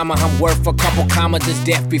want no drama. I'm worth a couple commas, it's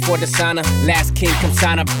death before the sauna. Last king come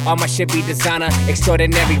sign up, all my shit be designer.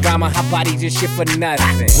 Extraordinary drama, her body just shit for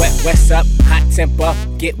nothing. What's up, hot temper,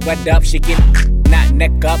 get wet up, she get not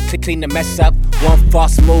neck up to clean the mess up. One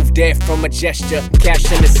false move there from a gesture.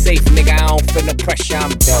 Cash in the safe, nigga, I don't feel the pressure,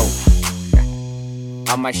 I'm dope.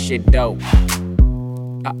 All my shit dope.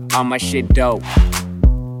 All my shit dope.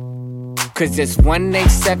 Cause it's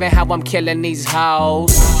 187 how I'm killing these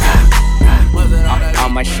hoes. All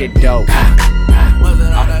my shit dope.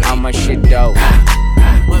 All my shit dope.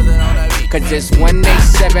 Cause it's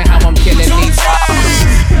 187 how I'm killing these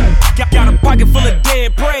hoes. Got a pocket full of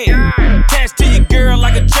dead bread. Cash to your girl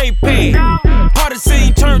like a JPEG. Party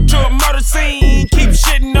scene turned to a murder scene. Keep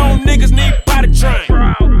shitting on niggas, need body train.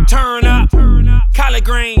 Turn up, collard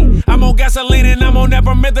green. I'm on gasoline and I'm on that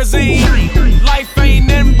promethazine. Life ain't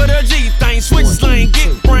nothing but a G thing. Switch slang,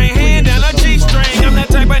 get brain, hand down a G string. I'm that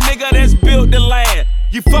type of nigga that's built to last.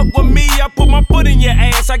 You fuck with me, I put my foot in your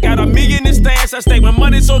ass. I got $1 million in stash. I stake my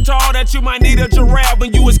money so tall that you might need a giraffe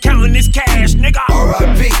when you was counting this cash, nigga.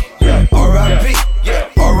 R.I.P. Yeah, R.I.P. Yeah,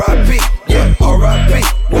 R.I.P. Yeah, R.I.P.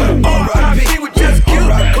 R.I.P. We just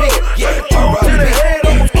killed R.I.P. Yeah, R.I.P.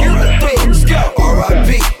 Almost killed the beat. Let's go.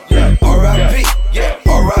 R.I.P. Yeah, R.I.P.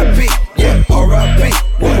 Yeah, R.I.P. Yeah, R.I.P.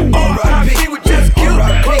 R.I.P. We just killed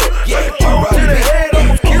R.I.P. Yeah, R.I.P.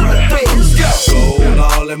 Almost killed the beat. Let's go. Gold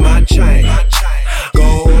all in my chain.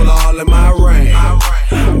 Gold all in my ring.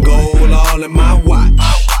 Gold all in my watch.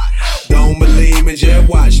 Don't believe me, just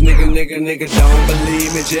watch. Nigga, don't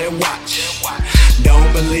believe me, just watch.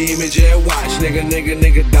 Don't believe me, just watch. Nigga,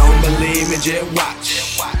 don't believe me, just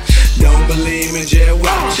watch. Don't believe me, just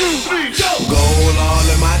watch. Gold all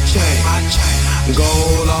in my chain.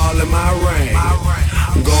 Gold all in my ring.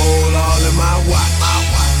 Gold all in my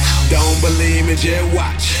watch. Don't believe me, just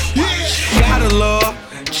watch. Gotta love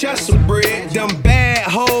Chester bread, them bad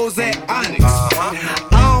hoes at Onyx. I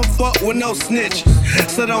don't fuck with no snitches,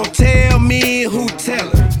 so don't tell me who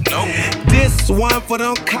tellin'. This one for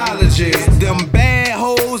them colleges, them bad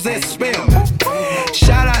hoes at Spelman.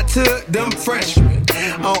 Shout out to them freshmen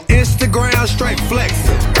on Instagram, straight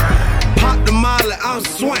flexin'. Pop the molly, I'm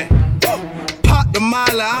swing. Pop the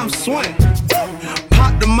molly, I'm swing.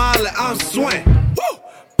 Pop the molly, I'm swing.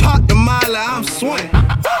 Pop the molly, I'm swing.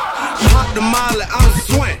 Pop the molly, I'm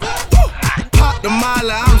swing. Pop the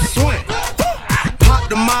molly, I'm swing. Pop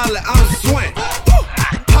the molly, I'm swing.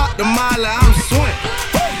 Pop the molly, I'm swing.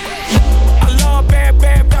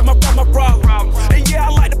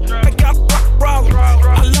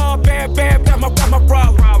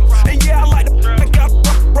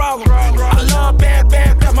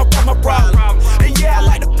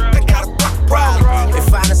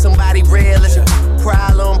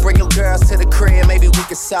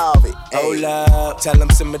 Hold up, tell them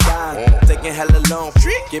simmer down. Taking hella long,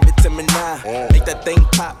 give it to me now. Make that thing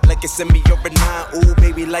pop like it's in me over 9. Ooh,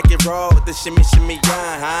 baby, like it raw with the shimmy, shimmy,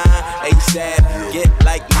 yeah, huh? ASAP, get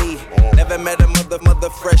like me. Never met a mother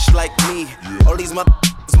fresh like me. All these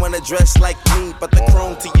wanna dress like me, but the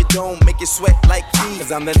chrome to your dome make it sweat like me.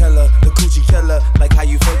 Cause I'm the killer, the coochie killer. Like how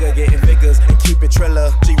you figure, getting figures and keep it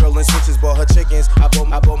triller. She rolling switches, bought her chickens. I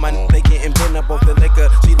bought my they getting bent up off the liquor.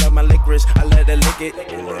 She love my licorice, I let her lick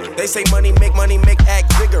it. They say money make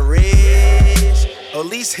act vigorous. At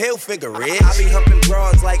least he'll figure it. I be humping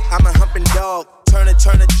broads like I'm a humping dog. Turn a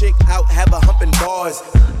chick out, have a humping bars.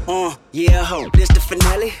 Yeah, ho, this the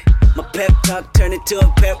finale. My pep talk turned into a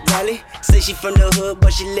pep rally. Say she from the hood,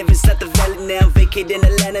 but she live inside the valley. Now vacate in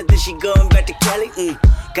Atlanta, then she going back to Cali.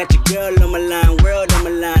 Got your girl on my line, world on my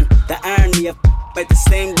line. The irony of at the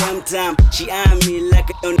same damn time. She eyeing me like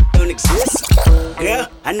it don't exist. Girl,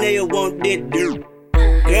 I know you want this dude.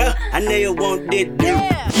 Girl, I know you want this dude.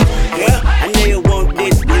 Girl, I know you want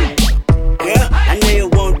this dude. Girl, I know you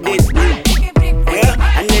want this dude. Girl,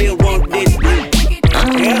 I know you want this dude.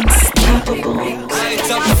 Unstoppable. I ain't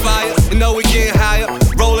jumping fire, you know we getting higher.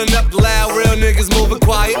 Rolling up the loud, real niggas moving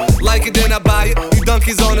quiet. Like it, then I buy it. You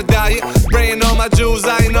donkeys on a diet. Bringing all my jewels,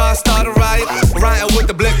 I ain't know I start a riot. Riding with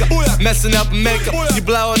the blicker, messing up makeup. You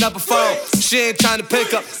blowing up a phone, she ain't trying to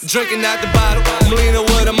pick up. Drinking out the bottle, I'm leaning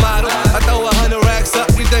with a model. I throw 100 racks up,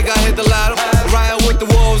 you think I hit the lotto. Riding with the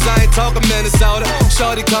wolves, I ain't talking Minnesota.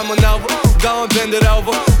 Shorty coming over, go and bend it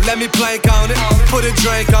over. Let me plank on it, put a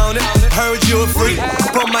drink on it. Heard you a freak,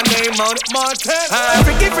 put my name on it. Montana.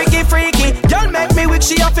 Freaky, y'all make me weak.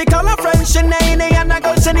 She off it, call her friend Shanae, and I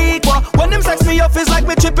go to the equal. When them sex me off, it's like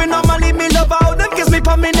me tripping on my leave me love out. Them kiss me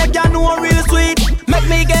pon me neck, y'all know I'm real sweet. Make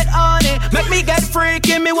me get on it, make me get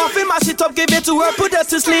freaky. Me want fi mash it up, give it to her, put her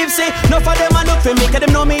to sleep. See, enough of them a look for me, cause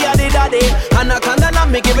them know me a the daddy. And I can't love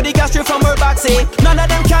me, give her the gas straight from her back. See, none of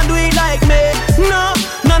them can do it like me. No,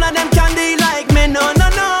 none of them can do it like me. No.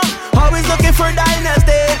 Always looking for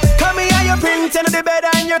dynasty. Come here, your prince into the bed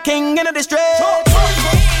and your king into the street.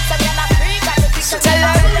 Tell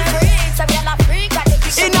her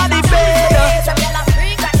inna the bed.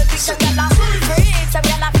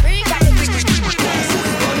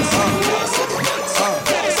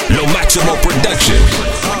 Lo Máximo Production.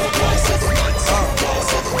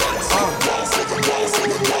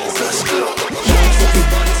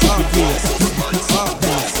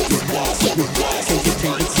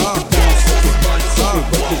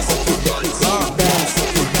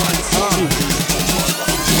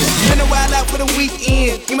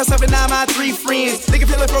 Me, myself, and now my 3 friends. Nigga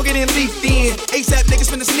feel like broken and leafed in. ASAP niggas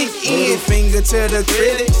finna sneak in. Finger to the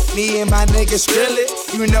critics. Me and my niggas drill it.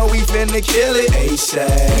 You know we finna kill it. ASAP.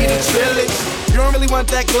 We the trillage. You don't really want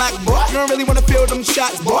that Glock, boy. You don't really wanna feel them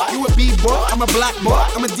shots, boy. You a B-boy, I'm a black boy.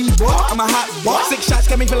 I'm a D-boy, I'm a hot boy. 6 shots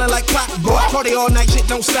got me feeling like clock, boy. Party all night, shit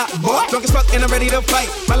don't stop, boy. Drunk as fuck and I'm ready to fight.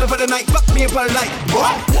 My love for the night, fuck me and polite, boy.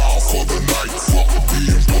 Wild for the night, fuck me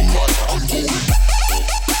and polite. I'm going.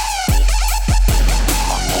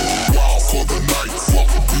 For the night, fuck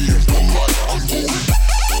being polite, I'm going.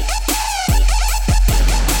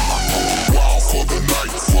 Wow, for the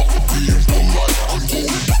night, fuck being polite, I'm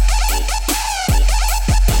going.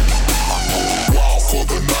 Wow, for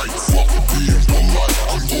the night, fuck being polite,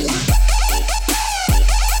 I'm going.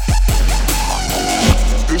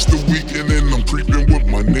 It's the weekend and I'm creeping with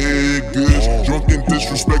my niggas. Drunk and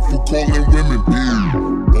disrespectful, calling women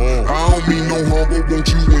bitch. I don't mean no harm, but won't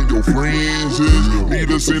you and your friends is meet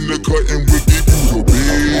us in the cut and we'll give you the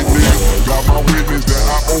business. Got my witness that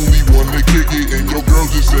I only wanna kick it, and your girl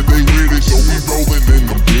just said they with it, so we rolling in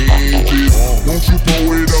them binges. Won't you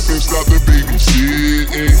pull it up and stop the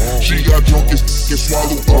babysitting? She got drunk and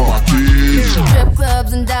swallowed all my kids. Strip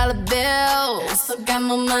clubs and dollar bills. Still got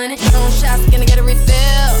more money. Throwing shots, gonna get a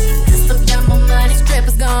refill. Still got more money.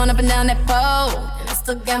 Strippers going up and down that pole. I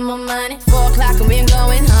still got more money. 4 o'clock and we ain't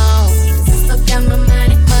going home. Still got more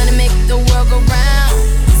money. Money make the world go round.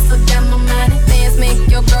 Still got more money. Dance make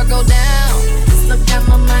your girl go down. Still got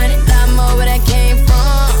more money. Lot more where that came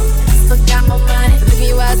from. Still got more money. Look in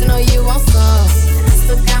your eyes, I know you want some.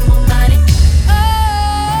 Still got more money.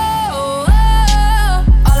 Oh,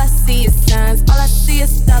 all I see is signs. All I see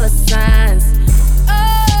is dollar signs.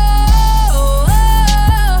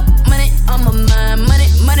 Money on my mind.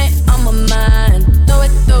 Money on my mind. Throw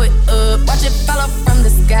it up. Watch it fall off from the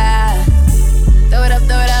sky. Throw it up.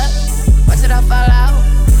 Watch it all fall out.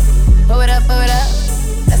 Pull it up.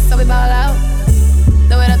 That's how we ball out.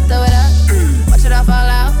 Throw it up. Watch it all fall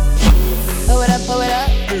out. Pull it up.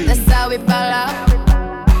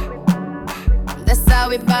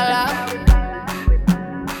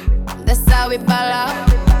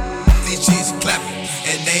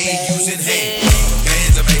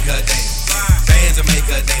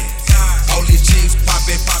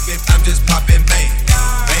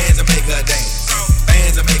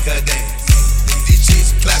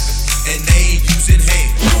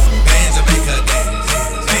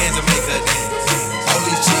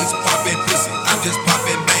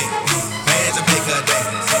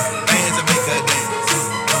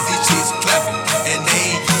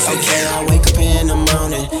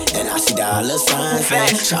 signs.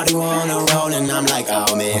 Shawty wanna roll and I'm like,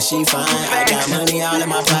 oh man, she fine. I got money all in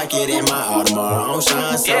my pocket and my Audemars on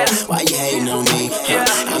shine. So why you hating on me?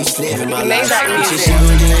 I'm just living my life. I'm just young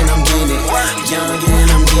and I'm getting it. Young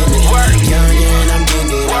and I'm getting it. Young and I'm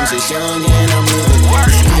getting it. I'm just young and I'm living it.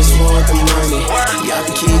 I just want the money. Y'all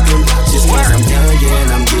can keep them just cause I'm young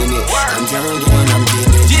and I'm getting it. I'm young and I'm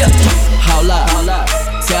getting it. Hold up.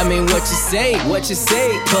 Tell me what you say,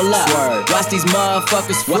 pull up. Watch these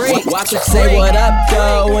motherfuckers free. Watch them say what up,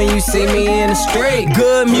 though, when you see me in the street.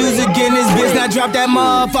 Good music in this bitch, now drop that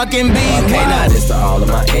motherfucking beat. Okay, now this to all of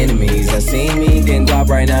my enemies that see me getting guap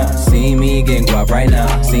right now. See me getting guap right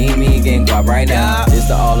now. See me getting guap right now. This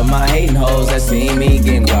to all of my hating hoes that see me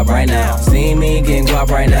getting guap right now. See me getting guap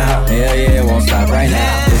right now. Hell yeah, won't stop right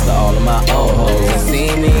now. This to all of my old hoes that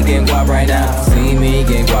see me getting guap right now. See me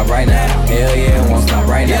getting guap right now. Hell yeah, won't stop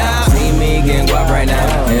right now. See me getting guap right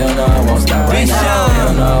now. Hell no, it won't stop right now.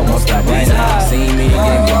 Hell no, it won't stop right now. See me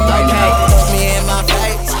getting guap right now. Me and my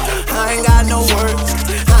face, I ain't got no words.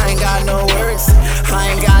 I ain't got no words.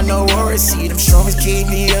 I ain't got no words. See them strongest keep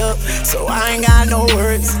me up, so I ain't got no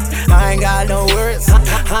words. I ain't got no words.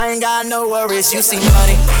 I ain't got no worries. You see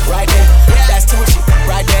money right there, that's Tucci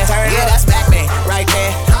right there. Yeah, that's Batman right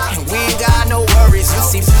there. And we ain't got no worries.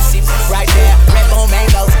 You see right there, red bone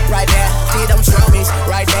mangoes right there. See them drummies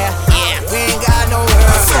right there. Yeah, we ain't got no worries.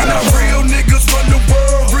 I said real niggas run the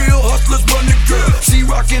world, real hustlers run the girl. She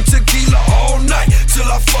rockin' tequila all night till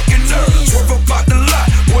I fucking nerve. Swerve about the lot,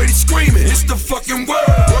 boy they screaming, it's the fucking word.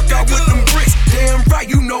 Work out with them bricks, damn right,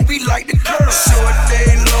 you know we like the curve. Short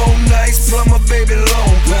day, long nights, plumber baby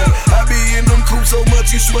long play. I be in them coops so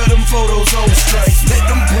much you swear them photos on straight. Let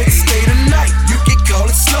them bricks stay tonight, you can call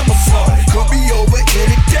it summer party. Could be over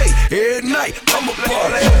any day, every night, I'm a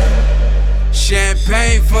party.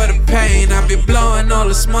 Champagne for the pain. I be blowing all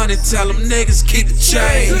this money. Tell them niggas keep the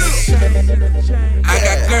change. I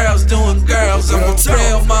got girls doing girls. I'm a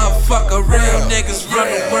real motherfucker. Real niggas run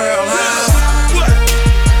the world.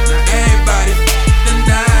 Everybody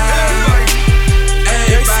deny.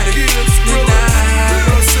 Everybody deny.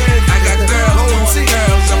 I got girls doing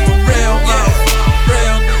girls. I'm a real motherfucker.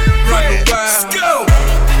 Real run the world.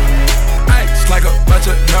 Ice like a bunch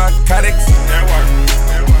of narcotics.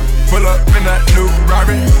 Pull up in a new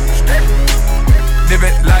Rari.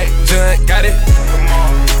 Living like John got it.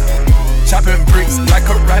 Chopping bricks like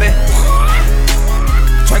karate.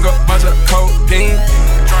 Drink a bunch of codeine.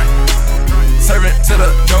 Serving to the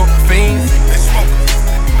dope fiends.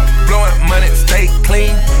 Blowing money, stay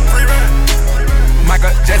clean.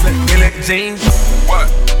 Michael Jackson, Billie Jean. What?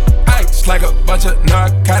 Ice like a bunch of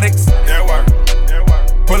narcotics.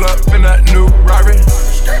 Pull up in a new Rari.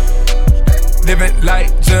 Living like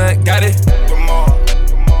John got it.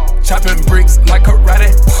 Chopping bricks like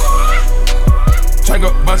karate. Drink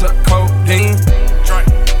a bunch of codeine.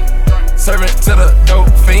 Serving to the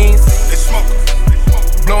dope fiends.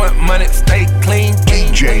 Blowing money, stay clean.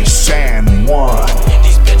 DJ San One.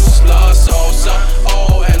 These bitches love salsa,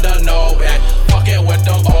 oh and I know it. Fucking with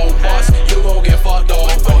them old boss, you gon' get fucked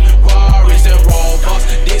over. Rarries and Rovers,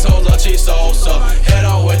 these hoes are cheese salsa. Hit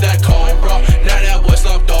on with that Cobra, now that boy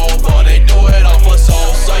slumped over. They do it all for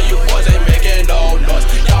salsa, you boys ain't making no noise.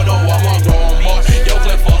 Y'all know I'm a grown boy, yo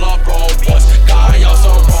clip full of robots. Got y'all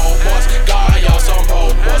some robots, got y'all some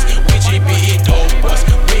robots. We GBE dope boys,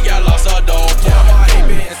 we got lots of dope boys. I ain't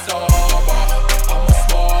being sober, I'm a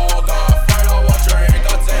smoker. Afraid I won't drink,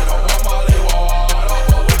 I take no one Molly water.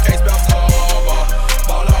 But we can't spell sober,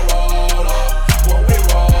 ball a roller. When we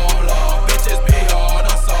roll up, bitches be on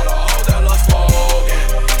us. All the hoes that love smoking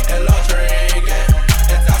and love drinking.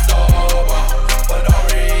 It's not sober, for no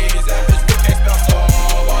reason. Bitch, we can't spell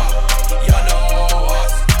sober. Y'all know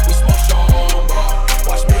us, we smoke sombra.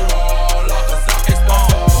 Watch me roll up, cause I can't spell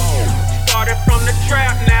sober. Started from the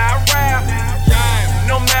trap, now I rap.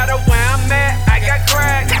 No matter where I'm at, I got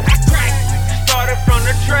crack. Started from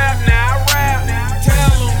the trap, now I rap.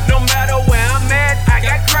 No matter where I'm at, I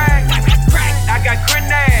got crack. I got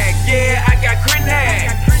grenade, yeah, I got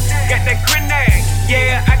grenade. Got that grenade,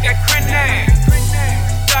 yeah, I got grenade.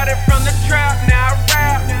 Started from the trap, now I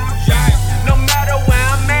rap. No matter where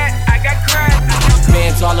I'm at, I got crack.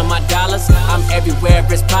 Bands all of my dollars, I'm everywhere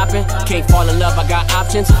it's poppin'. Can't fall in love, I got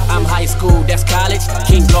options. I'm high school, that's college.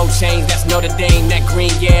 King gold chains, that's Notre Dame. That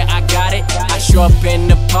green, yeah, I got it. I show up in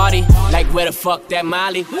the party, like where the fuck that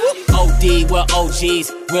Molly? OD, well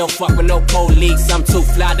OGs, we don't fuck with no police. I'm too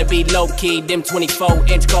fly to be low-key, them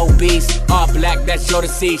 24-inch gold beats. All black, that's your to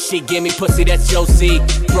see. She give me pussy, that's your seed.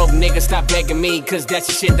 Broke niggas, stop begging me, cause that's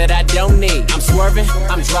the shit that I don't need. I'm swerving,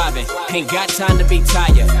 I'm driving, ain't got time to be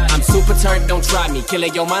tired. I'm super turned, don't try me.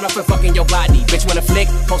 Killing your mind off and fucking your body. Bitch wanna flick,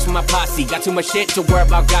 post with my posse. Got too much shit to worry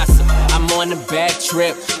about gossip. I'm on a bad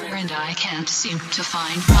trip. And I can't seem to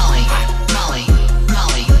find Molly, Molly,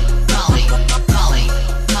 Molly, Molly, Molly,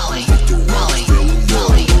 Molly, Molly,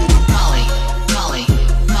 Molly, Molly, Molly,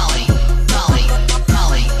 Molly, Molly,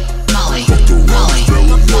 Molly, Molly,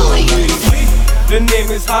 Molly, Molly. The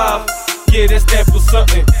name is Hob, yeah, that stand for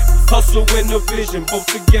something. Hustle and the vision, both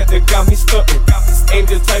together got me stunting. Ain't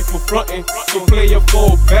the type for frontin', so play your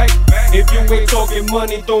fall back. If you ain't talking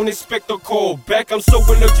money, don't expect a call back. I'm so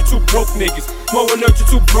allergic to broke niggas, more allergic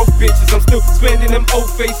to broke bitches. I'm still spending them old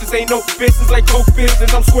faces, ain't no business like coke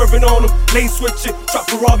business. I'm swerving on them, lane switching, drop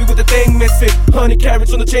Ferrari with the thing missing. 100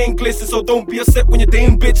 carats on the chain glisten, so don't be upset when you're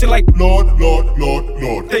damn bitching like Lord, Lord, Lord,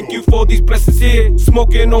 Lord. Thank you for these blessings here,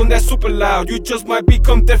 smoking on that super loud. You just might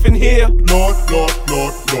become deaf in here. Lord, Lord,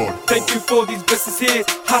 Lord, Lord. Thank you for these blessings here.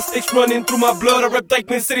 Hot sticks running through my blood. I rep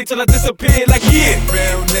Dykeman City till I disappear. Like yeah.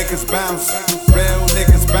 Real niggas bounce. Real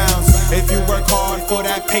niggas bounce. If you work hard for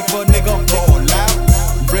that paper, nigga, ball out.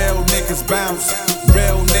 Real niggas bounce.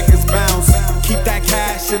 Real niggas bounce. Keep that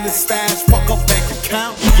cash in the stash. Fuck a bank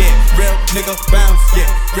account. Yeah. Real nigga bounce. Yeah.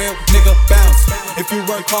 Real nigga bounce. If you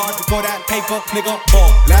work hard for that paper, nigga,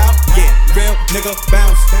 ball out. Yeah. Real nigga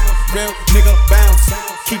bounce. Real nigga bounce.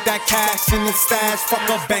 Keep that cash in the stash, fuck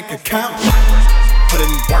a bank account. Put in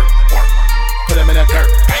work, work. Put him in the dirt.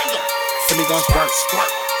 See me gon' squirt, squirt.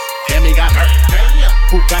 Hear me got hurt.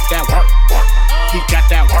 Who got that work, work? He got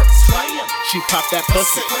that work. She pop that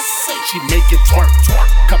pussy. She make it twerk, twerk.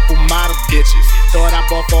 Couple model bitches. Thought I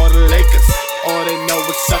bought all the Lakers. All they know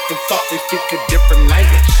is sucking fuck. They speak a different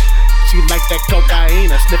language. She like that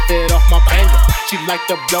cocaine, I snip it off my finger. She like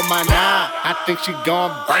to blow my nine, I think she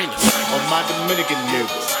gon' brain it. On my Dominican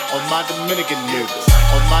niggas, on my Dominican niggas,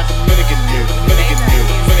 on my Dominican niggas, Dominican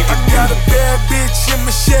niggas, Dominican niggas. I got a bad bitch in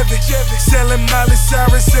my Chevy, selling Miley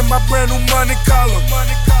Cyrus in my brand new money collar.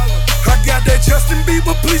 I got that Justin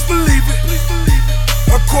Bieber, please believe it.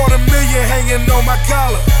 $250,000 hanging on my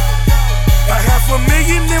collar.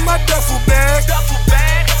 $500,000 in my duffel bag.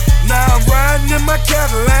 Now I'm riding in my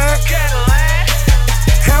Cadillac.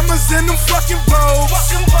 Hammers in them fucking bowls.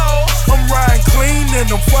 I'm riding clean in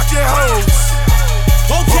them fucking hoes.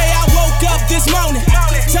 Okay, I woke up this morning,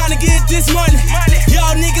 time to get this money.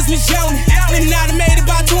 Y'all niggas was yawning, and I done made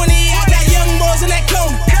about 20. I got young boys in that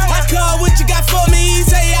corner. I call what you got for me. He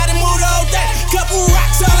say I done moved all day. Couple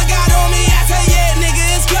rocks, all I got on me. I say yeah, nigga,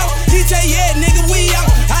 it's go. He say yeah, nigga, we on.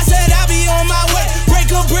 I said I be on my way. Break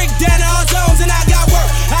a brick down all zones, and I got work,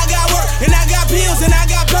 and I got pills, and I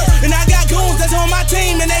got perk, and I got goons that's on my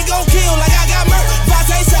team, and they gon' kill like I got murk. If I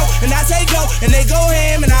say so, and I say go, and they go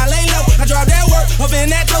ham, and I lay low. I drop that work up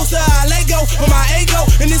in that toaster, I let go on my ego,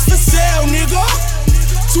 and it's for sale, nigga.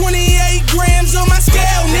 28 grams on my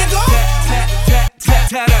scale, nigga.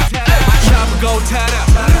 Tat out. My chopper go tat out.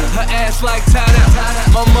 Her ass like tat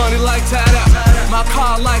out. My money like tat out. My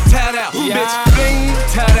car like tat out. Bitch, bling,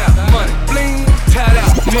 tat out. Money, bling, tat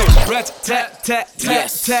out. Bitch, rat tat tat tat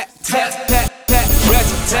tat tat tat tat. Rat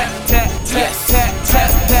tat tat tat tat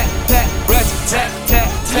tat tat tat. Rat tat tat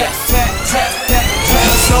tat tat tat tat.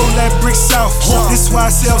 Sold that brick south, this why I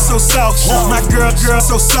sell so soft. My girl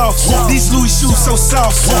so soft, these Louis shoes so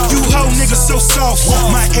soft. You hoe niggas so soft,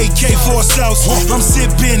 my AK for a sauce. I'm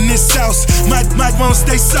sipping this sauce, my won't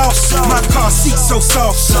stay soft. My car seat so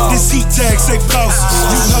soft, this heat tag say false.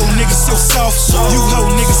 You hoe niggas so soft, you hoe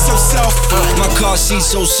niggas so soft. My car seat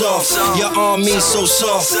so soft, your arm me so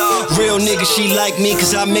soft. Real nigga, she like me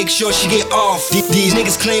cause I make sure she get off. These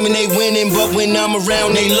niggas claiming they winning, but when I'm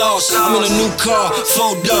around they lost. I'm in a new car,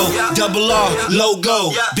 photo, double R,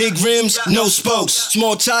 logo, big rims, no spokes,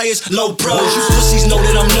 small tires, low pros. You pussies know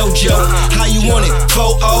that I'm no joke. How you want it?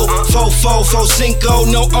 4-0, 4-4,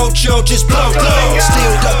 4-5, no ocho, just blow.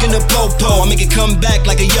 Still ducking the popo, I make it come back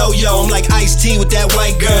like a yo-yo. I'm like Ice-T with that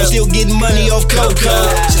white girl, still getting money off Coco.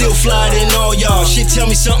 Still fly than all y'all, shit tell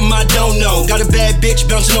me something I don't know. Got a bad bitch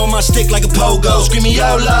bouncing on my stick like a pogo, screaming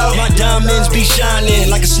YOLO. My diamonds be shining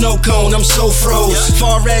like a snow cone, I'm so froze.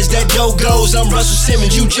 Far as that dough goes, I'm Russell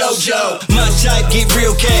Simmons, you JoJo. My type get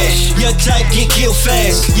real cash, your type get killed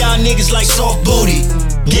fast. Y'all niggas like soft booty,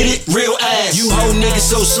 get it? Real ass. You hoe niggas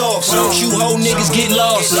so soft, so don't you hoe niggas get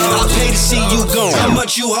lost. I pay to see you go. How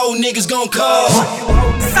much you hoe niggas gon' cost?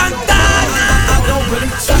 Santana! I don't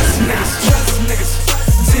really trust niggas.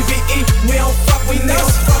 TVE, we don't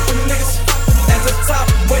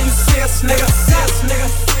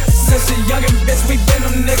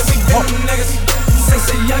niggas. Since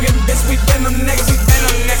a youngin', bitch, we been them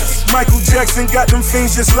niggas. Michael Jackson got them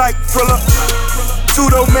fiends just like Thriller.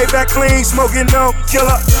 Tudo Maybach clean, smoking on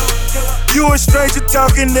killer. You a stranger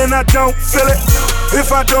talking and I don't feel it.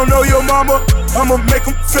 If I don't know your mama, I'ma make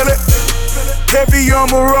them feel it. Heavy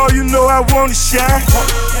armor all, you know I wanna shine.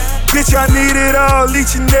 Bitch, I need it all,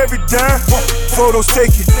 each and every dime. Photos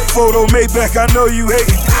taken, photo Maybach, I know you hate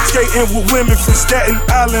it. Skating with women from Staten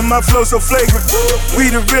Island, my flow so flagrant. We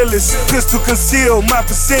the realest, pistol conceal, my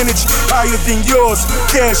percentage higher than yours.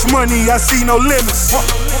 Cash money, I see no limits.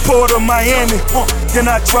 Port of Miami, then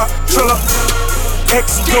I drop Triller.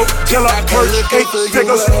 X-Go, killer, hurt, 8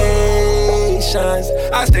 figures.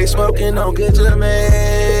 I stay smoking on good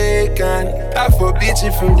Jamaican. I fuck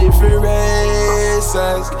bitches from different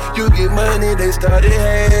races. You get money, they started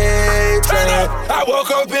hating. I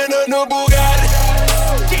woke up in a new Bugatti.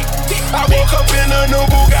 I woke up in a new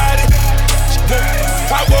Bugatti.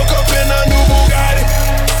 I woke up in a new Bugatti.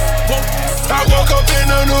 I woke up in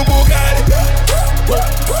a new Bugatti.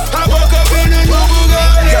 I woke up in a new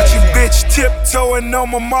Bugatti. Got your bitch tiptoeing on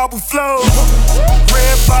my marble floor.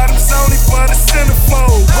 Red bottoms only for the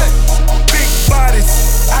centerfold. Big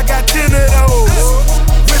bodies, I got 10 of those.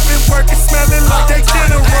 Whipping, working, smelling like they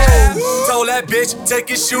dinner rolls. Told that bitch, take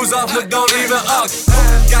your shoes off, look, don't even up.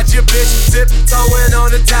 Got your bitch tiptoeing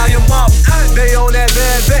on Italian marble. They on that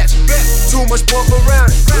bad bitch. Too much pork around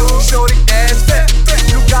it. Shorty ass fat.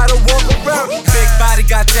 You gotta walk around it. Big body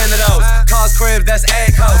got 10 of those. Cars cribs, that's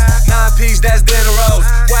egg hoes. 9-piece, that's dinner rolls.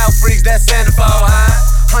 Wild freaks, that's centerfold, huh?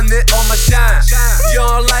 100 on my shine. You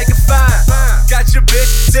don't like it, fine. Got your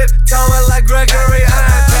bitch tiptoeing like Gregory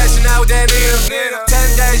Hine. Passion out with that nigga.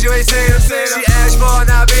 10 days you ain't seen him. She asked for it,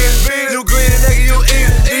 now beat. You greedy nigga, you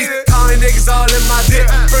eat. Calling niggas all in my dick.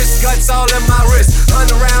 First cuts all in my wrist.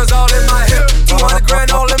 100 rounds all in my hip. 200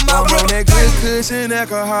 grand all in my I'm whip. on that good cushion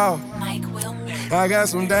alcohol. I got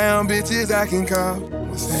some damn bitches I can call.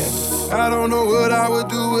 I don't know what I would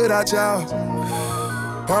do without y'all.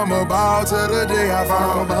 I'm about to the day I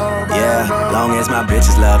found. Yeah, long as my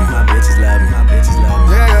bitches love me. My bitches love me. My bitches love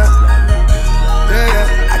me. Yeah.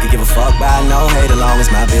 I can give a fuck by no hate as long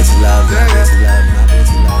as my bitches love me. My bitches love me. My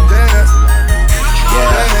bitches love me.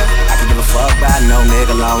 Yeah, I can give a fuck by no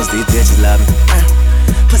nigga as long as these bitches love me.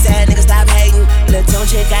 Pussy ass nigga stop hating. Lil' Tune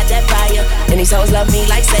chick got that fire. And these hoes love me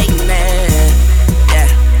like Satan, man. Yeah,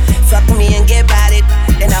 fuck with me and get bodied.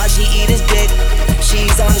 And all she eat is dick.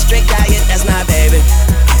 She's on a strict diet, that's my baby.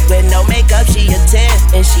 With no makeup, she a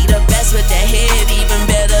 10. And she the best with that head, even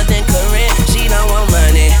better than Corinne. She don't want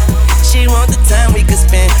money, she want the time we could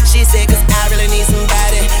spend. She said, cause I really need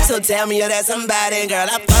somebody. So tell me you're that somebody. Girl,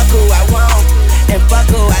 I fuck who I want, and fuck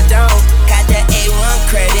who I don't. Got that A1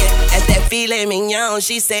 credit, at that filet mignon.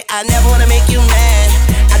 She say, I never wanna make you mad,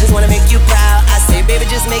 I just wanna make you proud. I say, baby,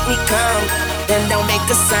 just make me come, then don't make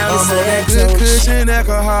a sound. I'm on that good cushion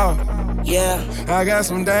alcohol. Yeah. I got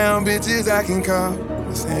some damn bitches I can call.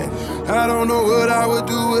 I don't know what I would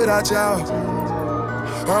do without y'all.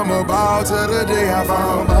 I'm about to the day I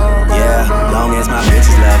found. Yeah, long as my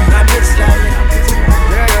bitches love me. My bitches love me.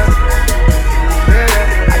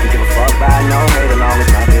 I can give a fuck by no hate as long as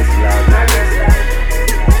my bitches love me.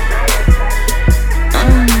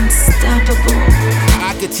 Unstoppable.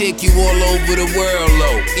 I could take you all over the world,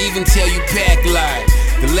 low, even tell you pack live.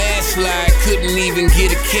 The last fly couldn't even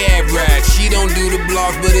get a cab ride. She don't do the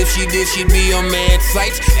blogs, but if she did, she'd be on mad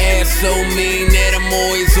sites. Ass so mean that I'm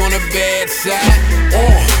always on the bad side.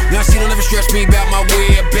 Now she don't ever stress me about my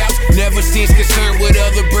whereabouts. Never seems concerned with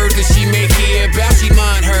other birds that she may care about. She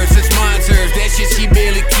mind hers, it's mine's hers. That shit she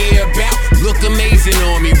barely care about. Look amazing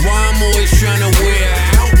on me, why I'm always trying to wear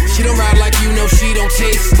out. She don't ride like you know, she don't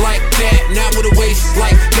taste like that. Not with a waist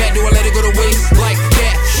like that, do I let her go to waste like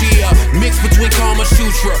that? She a mix between Kama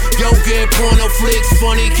Sutra, yoga and porno flicks.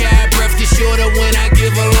 Funny cat breath get shorter when I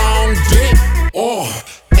give a long dick.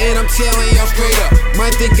 And I'm telling y'all straight up,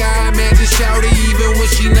 might think I imagine shouty even when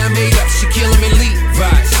she not made up. She killing me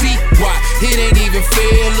Levi, see why? It ain't even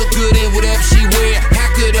fair. Look good in whatever she wear. How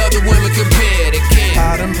could other women compare? They can't.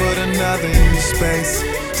 I done put another in your space.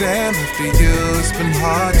 Damn, after you, it's been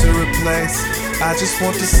hard to replace. I just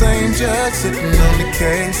want the same judge sitting on the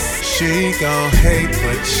case. She gon' hate,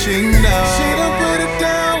 but she knows. She done put it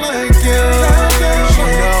down like you. She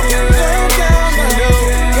know. She know.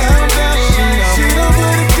 She done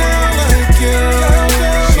put it down like you.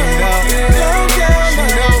 She know. She know.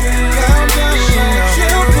 She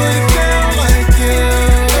done put it down like you.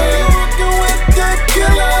 Working with that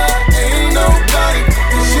killer, ain't nobody.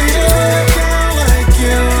 She done put it down like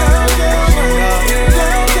you.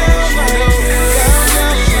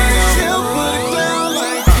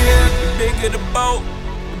 The bigger the boat,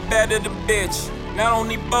 the better the bitch. Not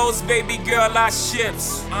only bows, baby girl, I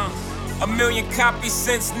ships. 1 million copies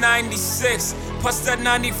since 96. Plus that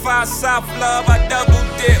 95 South love, I double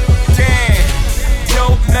dip. Damn,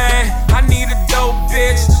 dope man, I need a dope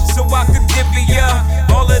bitch, so I could divvy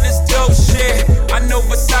up all of this dope shit. I know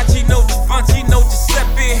Versace, no Givenchy, no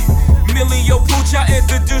Giuseppe. Emilio Pucci, I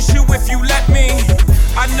introduce you if you let me.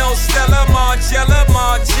 I know Stella, Margella,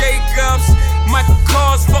 Mar Jacobs, Michael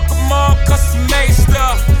Kors, fuck them all, custom made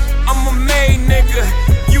stuff. I'm a made nigga,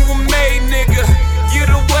 you a made nigga. Get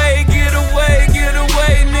away, get away, get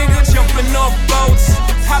away, nigga. Jumping off boats,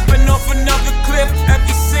 hopping off another cliff.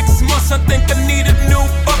 Every 6 months I think I need a new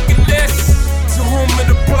bucket list. To whom it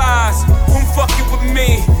applies, whom fucking with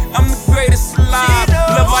me? I'm the greatest alive.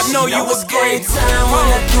 Love, I know you was great. Time when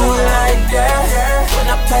I do it like that. When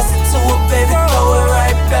I pass it to her, baby, throw it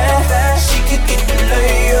right back. She could get the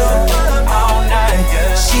layup all night.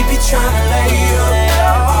 She be tryna lay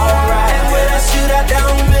up alright. When I shoot, I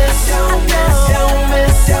don't miss, don't miss, don't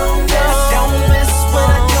miss, don't miss, don't miss. When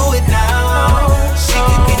I do it now, she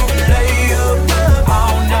could get the layup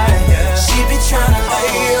all night. She be tryna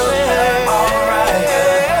lay up alright.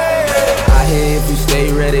 I hear if you stay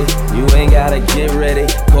ready, you ain't gotta get ready.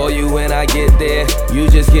 Call you when I get there, you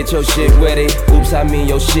just get your shit ready. Oops, I mean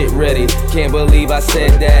your shit ready. Can't believe I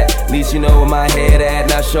said that. Least you know where my head at.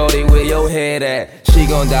 Now shorty, where your head at? She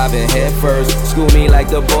gon' dive in head first, school me like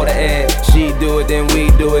the border ed. She do it, then we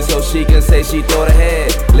do it, so she can say she thought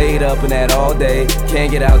ahead. Laid up in that all day, can't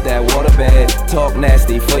get out that waterbed. Talk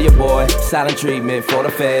nasty for your boy, silent treatment for the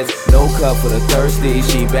feds. No cup for the thirsty,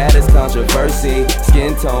 she bad as controversy.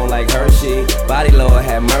 Skin tone like Hershey, body Lord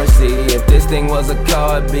have mercy. If this thing was a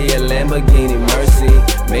car, it'd be a Lamborghini Mercy.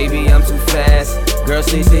 Maybe I'm too fast, girl,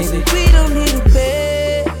 see. We don't need a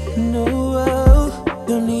bed, no.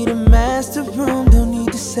 Don't need a master room, don't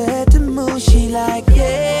need to set the mood. She like,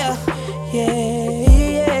 yeah.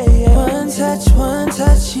 One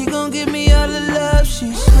touch, she gon' give me all the love.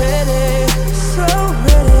 She's ready, so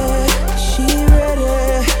ready. She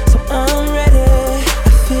ready, so I'm ready. I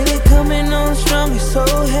feel it coming on strong, it's so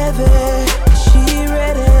heavy. She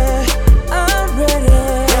ready, I'm ready.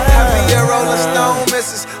 Happy a Rolling Stone,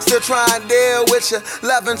 missus. Still trying to deal with you.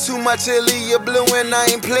 Loving too much, it'll leave you blue, and I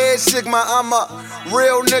ain't played Sigma. I'm a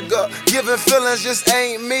real nigga. Giving feelings just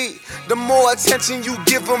ain't me. The more attention you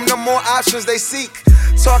give them, the more options they seek.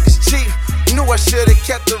 Talk is cheap. Knew I should've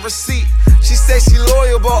kept the receipt. She say she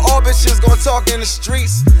loyal, but all bitches gon' talk in the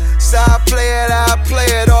streets. So I play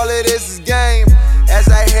it, all it is game. As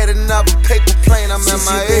I hit another paper plane, I'm since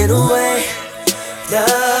in my you been away,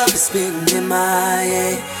 love is spitting in my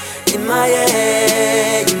head. In my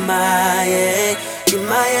head, in my head, in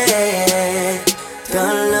my head.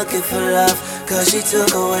 Done looking for love, cause she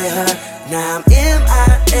took away her. Now I'm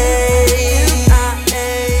MIA.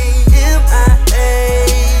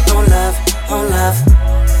 On love,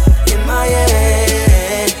 in my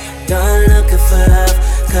head. Done looking for love,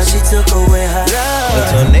 cause she took away her love. A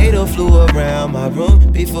tornado flew around my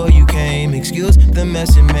room before you came. Excuse the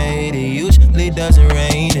mess it made. It usually doesn't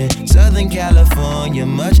rain in Southern California,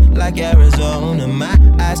 much like Arizona. My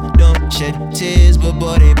eyes don't shed tears, but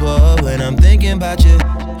boy they pour when I'm thinking about you.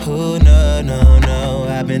 Oh no,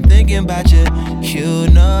 I've been thinking about you. You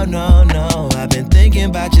no, I've been thinking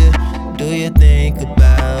about you. Do you think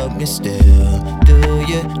about me still? Do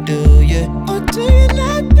you? Or do you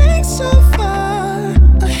not think so far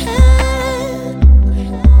ahead?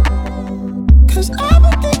 Cause I've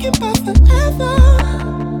been thinking about forever.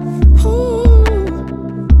 Ooh.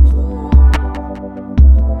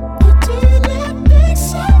 Or do you not think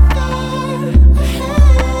so far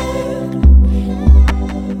ahead?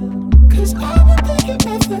 Cause I've been thinking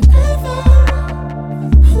about forever.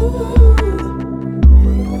 Ooh.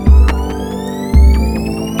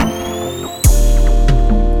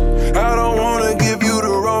 I don't wanna give you the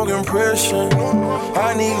wrong impression.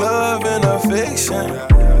 I need love and affection.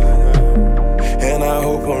 And I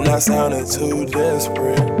hope I'm not sounding too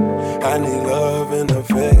desperate. I need love and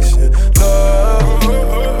affection.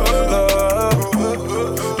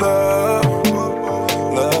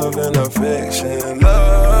 Love and affection.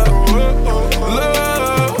 Love,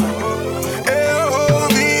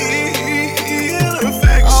 L-O-V-E and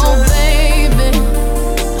affection. Oh baby,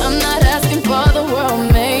 I'm not asking for the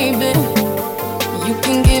world, maybe. You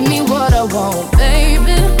can give me what I want,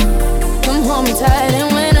 baby. Come hold me tight,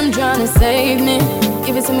 and when I'm drowning, save me.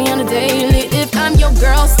 Give it to me on a daily. If I'm your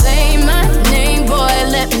girl, say my name, boy.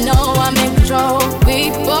 Let me know I'm in control.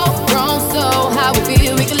 We both grown, so how we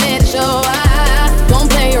feel, we can let it show. I won't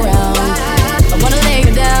play around. I wanna lay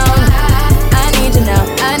you down. I need you now.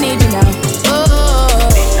 I need you now. Oh.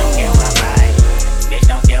 Bitch, don't kill my vibe. Bitch,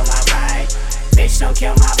 don't kill my vibe.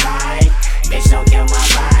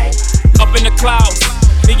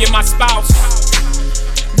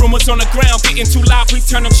 Rumors on the ground, getting too loud, please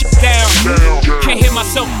turn them shit down. Can't hear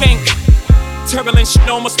myself think. Turbulent shit,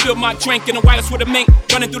 almost spilled my drink in the White House with a mink.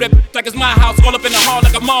 Running through that like it's my house, all up in the hall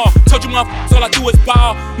like a mall. Told you motherfuckers, all I do is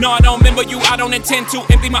ball. No, I don't remember you, I don't intend to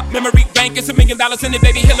empty my memory bank. It's $1 million in it,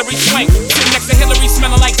 baby Hillary Swank. Sitting next to Hillary,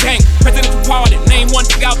 smelling like dank. Presidential pardon, name one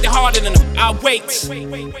thing out there harder than them. I'll wait.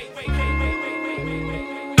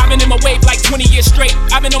 I've been in my wave like 20 years straight.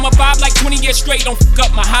 I've been on my vibe like 20 years straight. Don't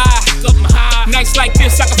fuck up my high, Nights like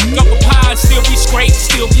this, I can fuck up with pie and still be straight,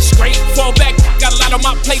 Fall back, got a lot on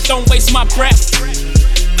my plate, don't waste my breath.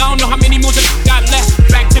 I don't know how many moves I got left.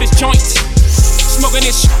 Back to this joint, smoking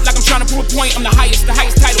this shit like I'm trying to prove a point. I'm the highest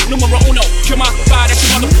title, numero uno. Kill my vibe, that's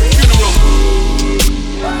your mother funeral.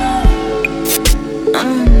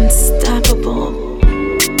 Unstoppable.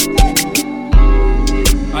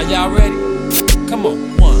 Are y'all ready? Come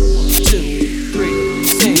on, 1, 2, 3,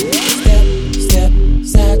 sing. Step,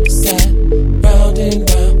 side to side, round and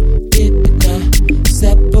round, get the gun,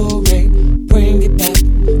 separate, bring it back.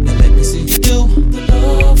 Now let me see you do the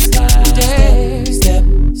love slide. Step,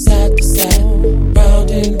 side to side,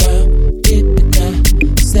 round and round, get the gun,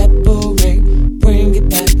 separate, bring it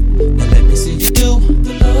back. Now let me see you do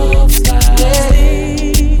the love slide.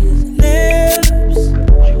 These lips,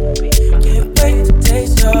 can't wait to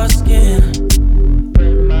taste your skin.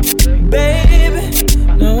 Baby,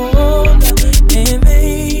 no, in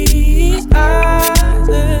these eyes,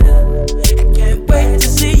 I can't wait to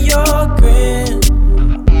see your grin.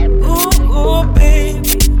 Ooh, baby,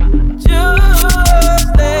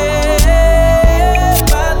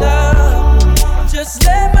 just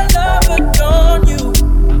let my love adorn you.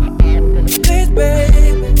 Please,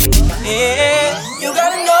 baby, yeah, you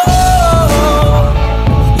gotta know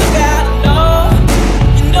that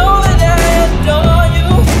I adore you.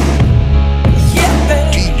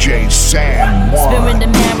 DJ San One. Spirit of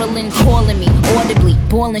Maryland calling me audibly,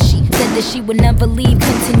 boiling. She said that she would never leave,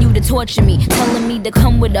 continue to torture me, telling me to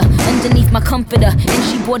come with her underneath my comforter. And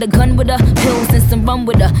she brought a gun with her, pills and some rum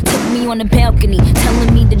with her. Took me on the balcony,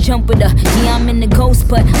 telling me to jump with her. Yeah, I'm in the ghost,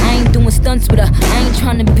 but I ain't doing stunts with her. I ain't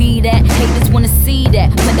trying to be that, haters wanna see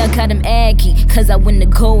that, but I got him aggy, cause I win the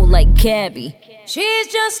gold like Gabby. She's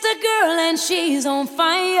just a girl and she's on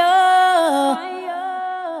fire.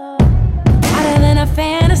 Hotter than a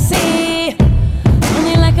fantasy,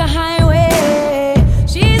 only like a highway.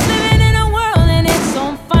 She's living in a world and it's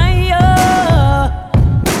on fire,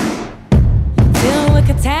 filled with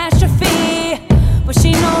catastrophe, but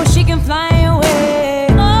she knows she can fly away.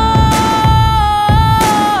 Oh,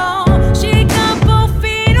 she got both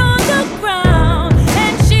feet on the ground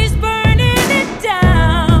and she's burning it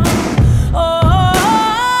down. Oh,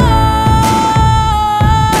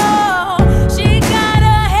 she got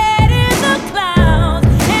her head in the clouds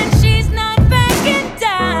and she's not backing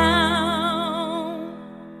down.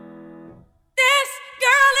 This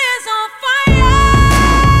girl is on fire.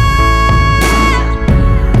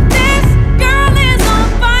 This girl is on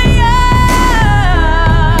fire.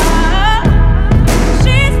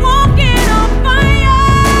 She's walking on fire.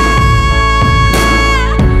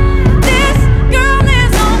 This girl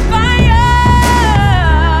is on fire.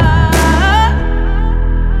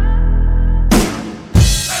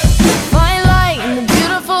 Fine light in the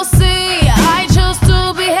beautiful sea. I chose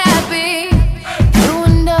to be happy. You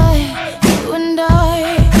and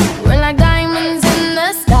I, we're like diamonds in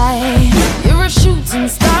the sky. You're a shooting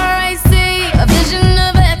star, I see, a vision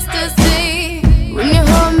of ecstasy. When you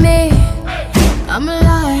hold me, I'm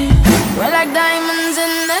alive. We're like diamonds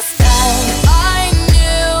in the sky. I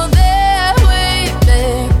knew that we'd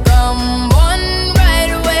become one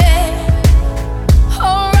right away.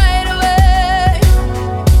 Oh, right away.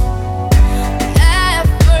 At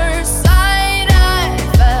first sight, I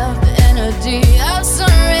felt the energy of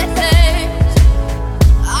sun rays.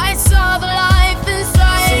 I saw the life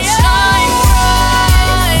inside. So shine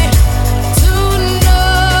bright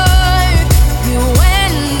tonight. You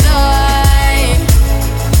and I,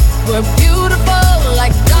 we're beautiful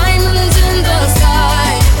like diamonds in the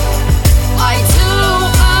sky. Eye to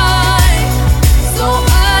eye, so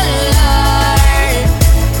alive.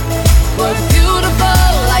 We're beautiful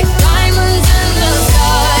like diamonds in the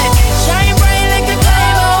sky. Shine bright like a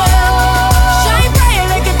diamond. Shine bright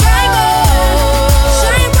like a diamond.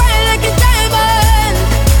 Shine bright like a diamond.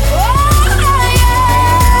 Oh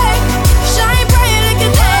yeah. Shine bright like a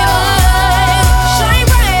diamond. Shine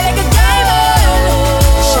bright like a diamond.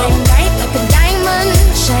 Shine bright like a diamond.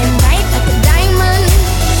 Shine bright like a diamond.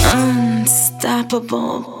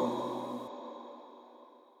 Unstoppable.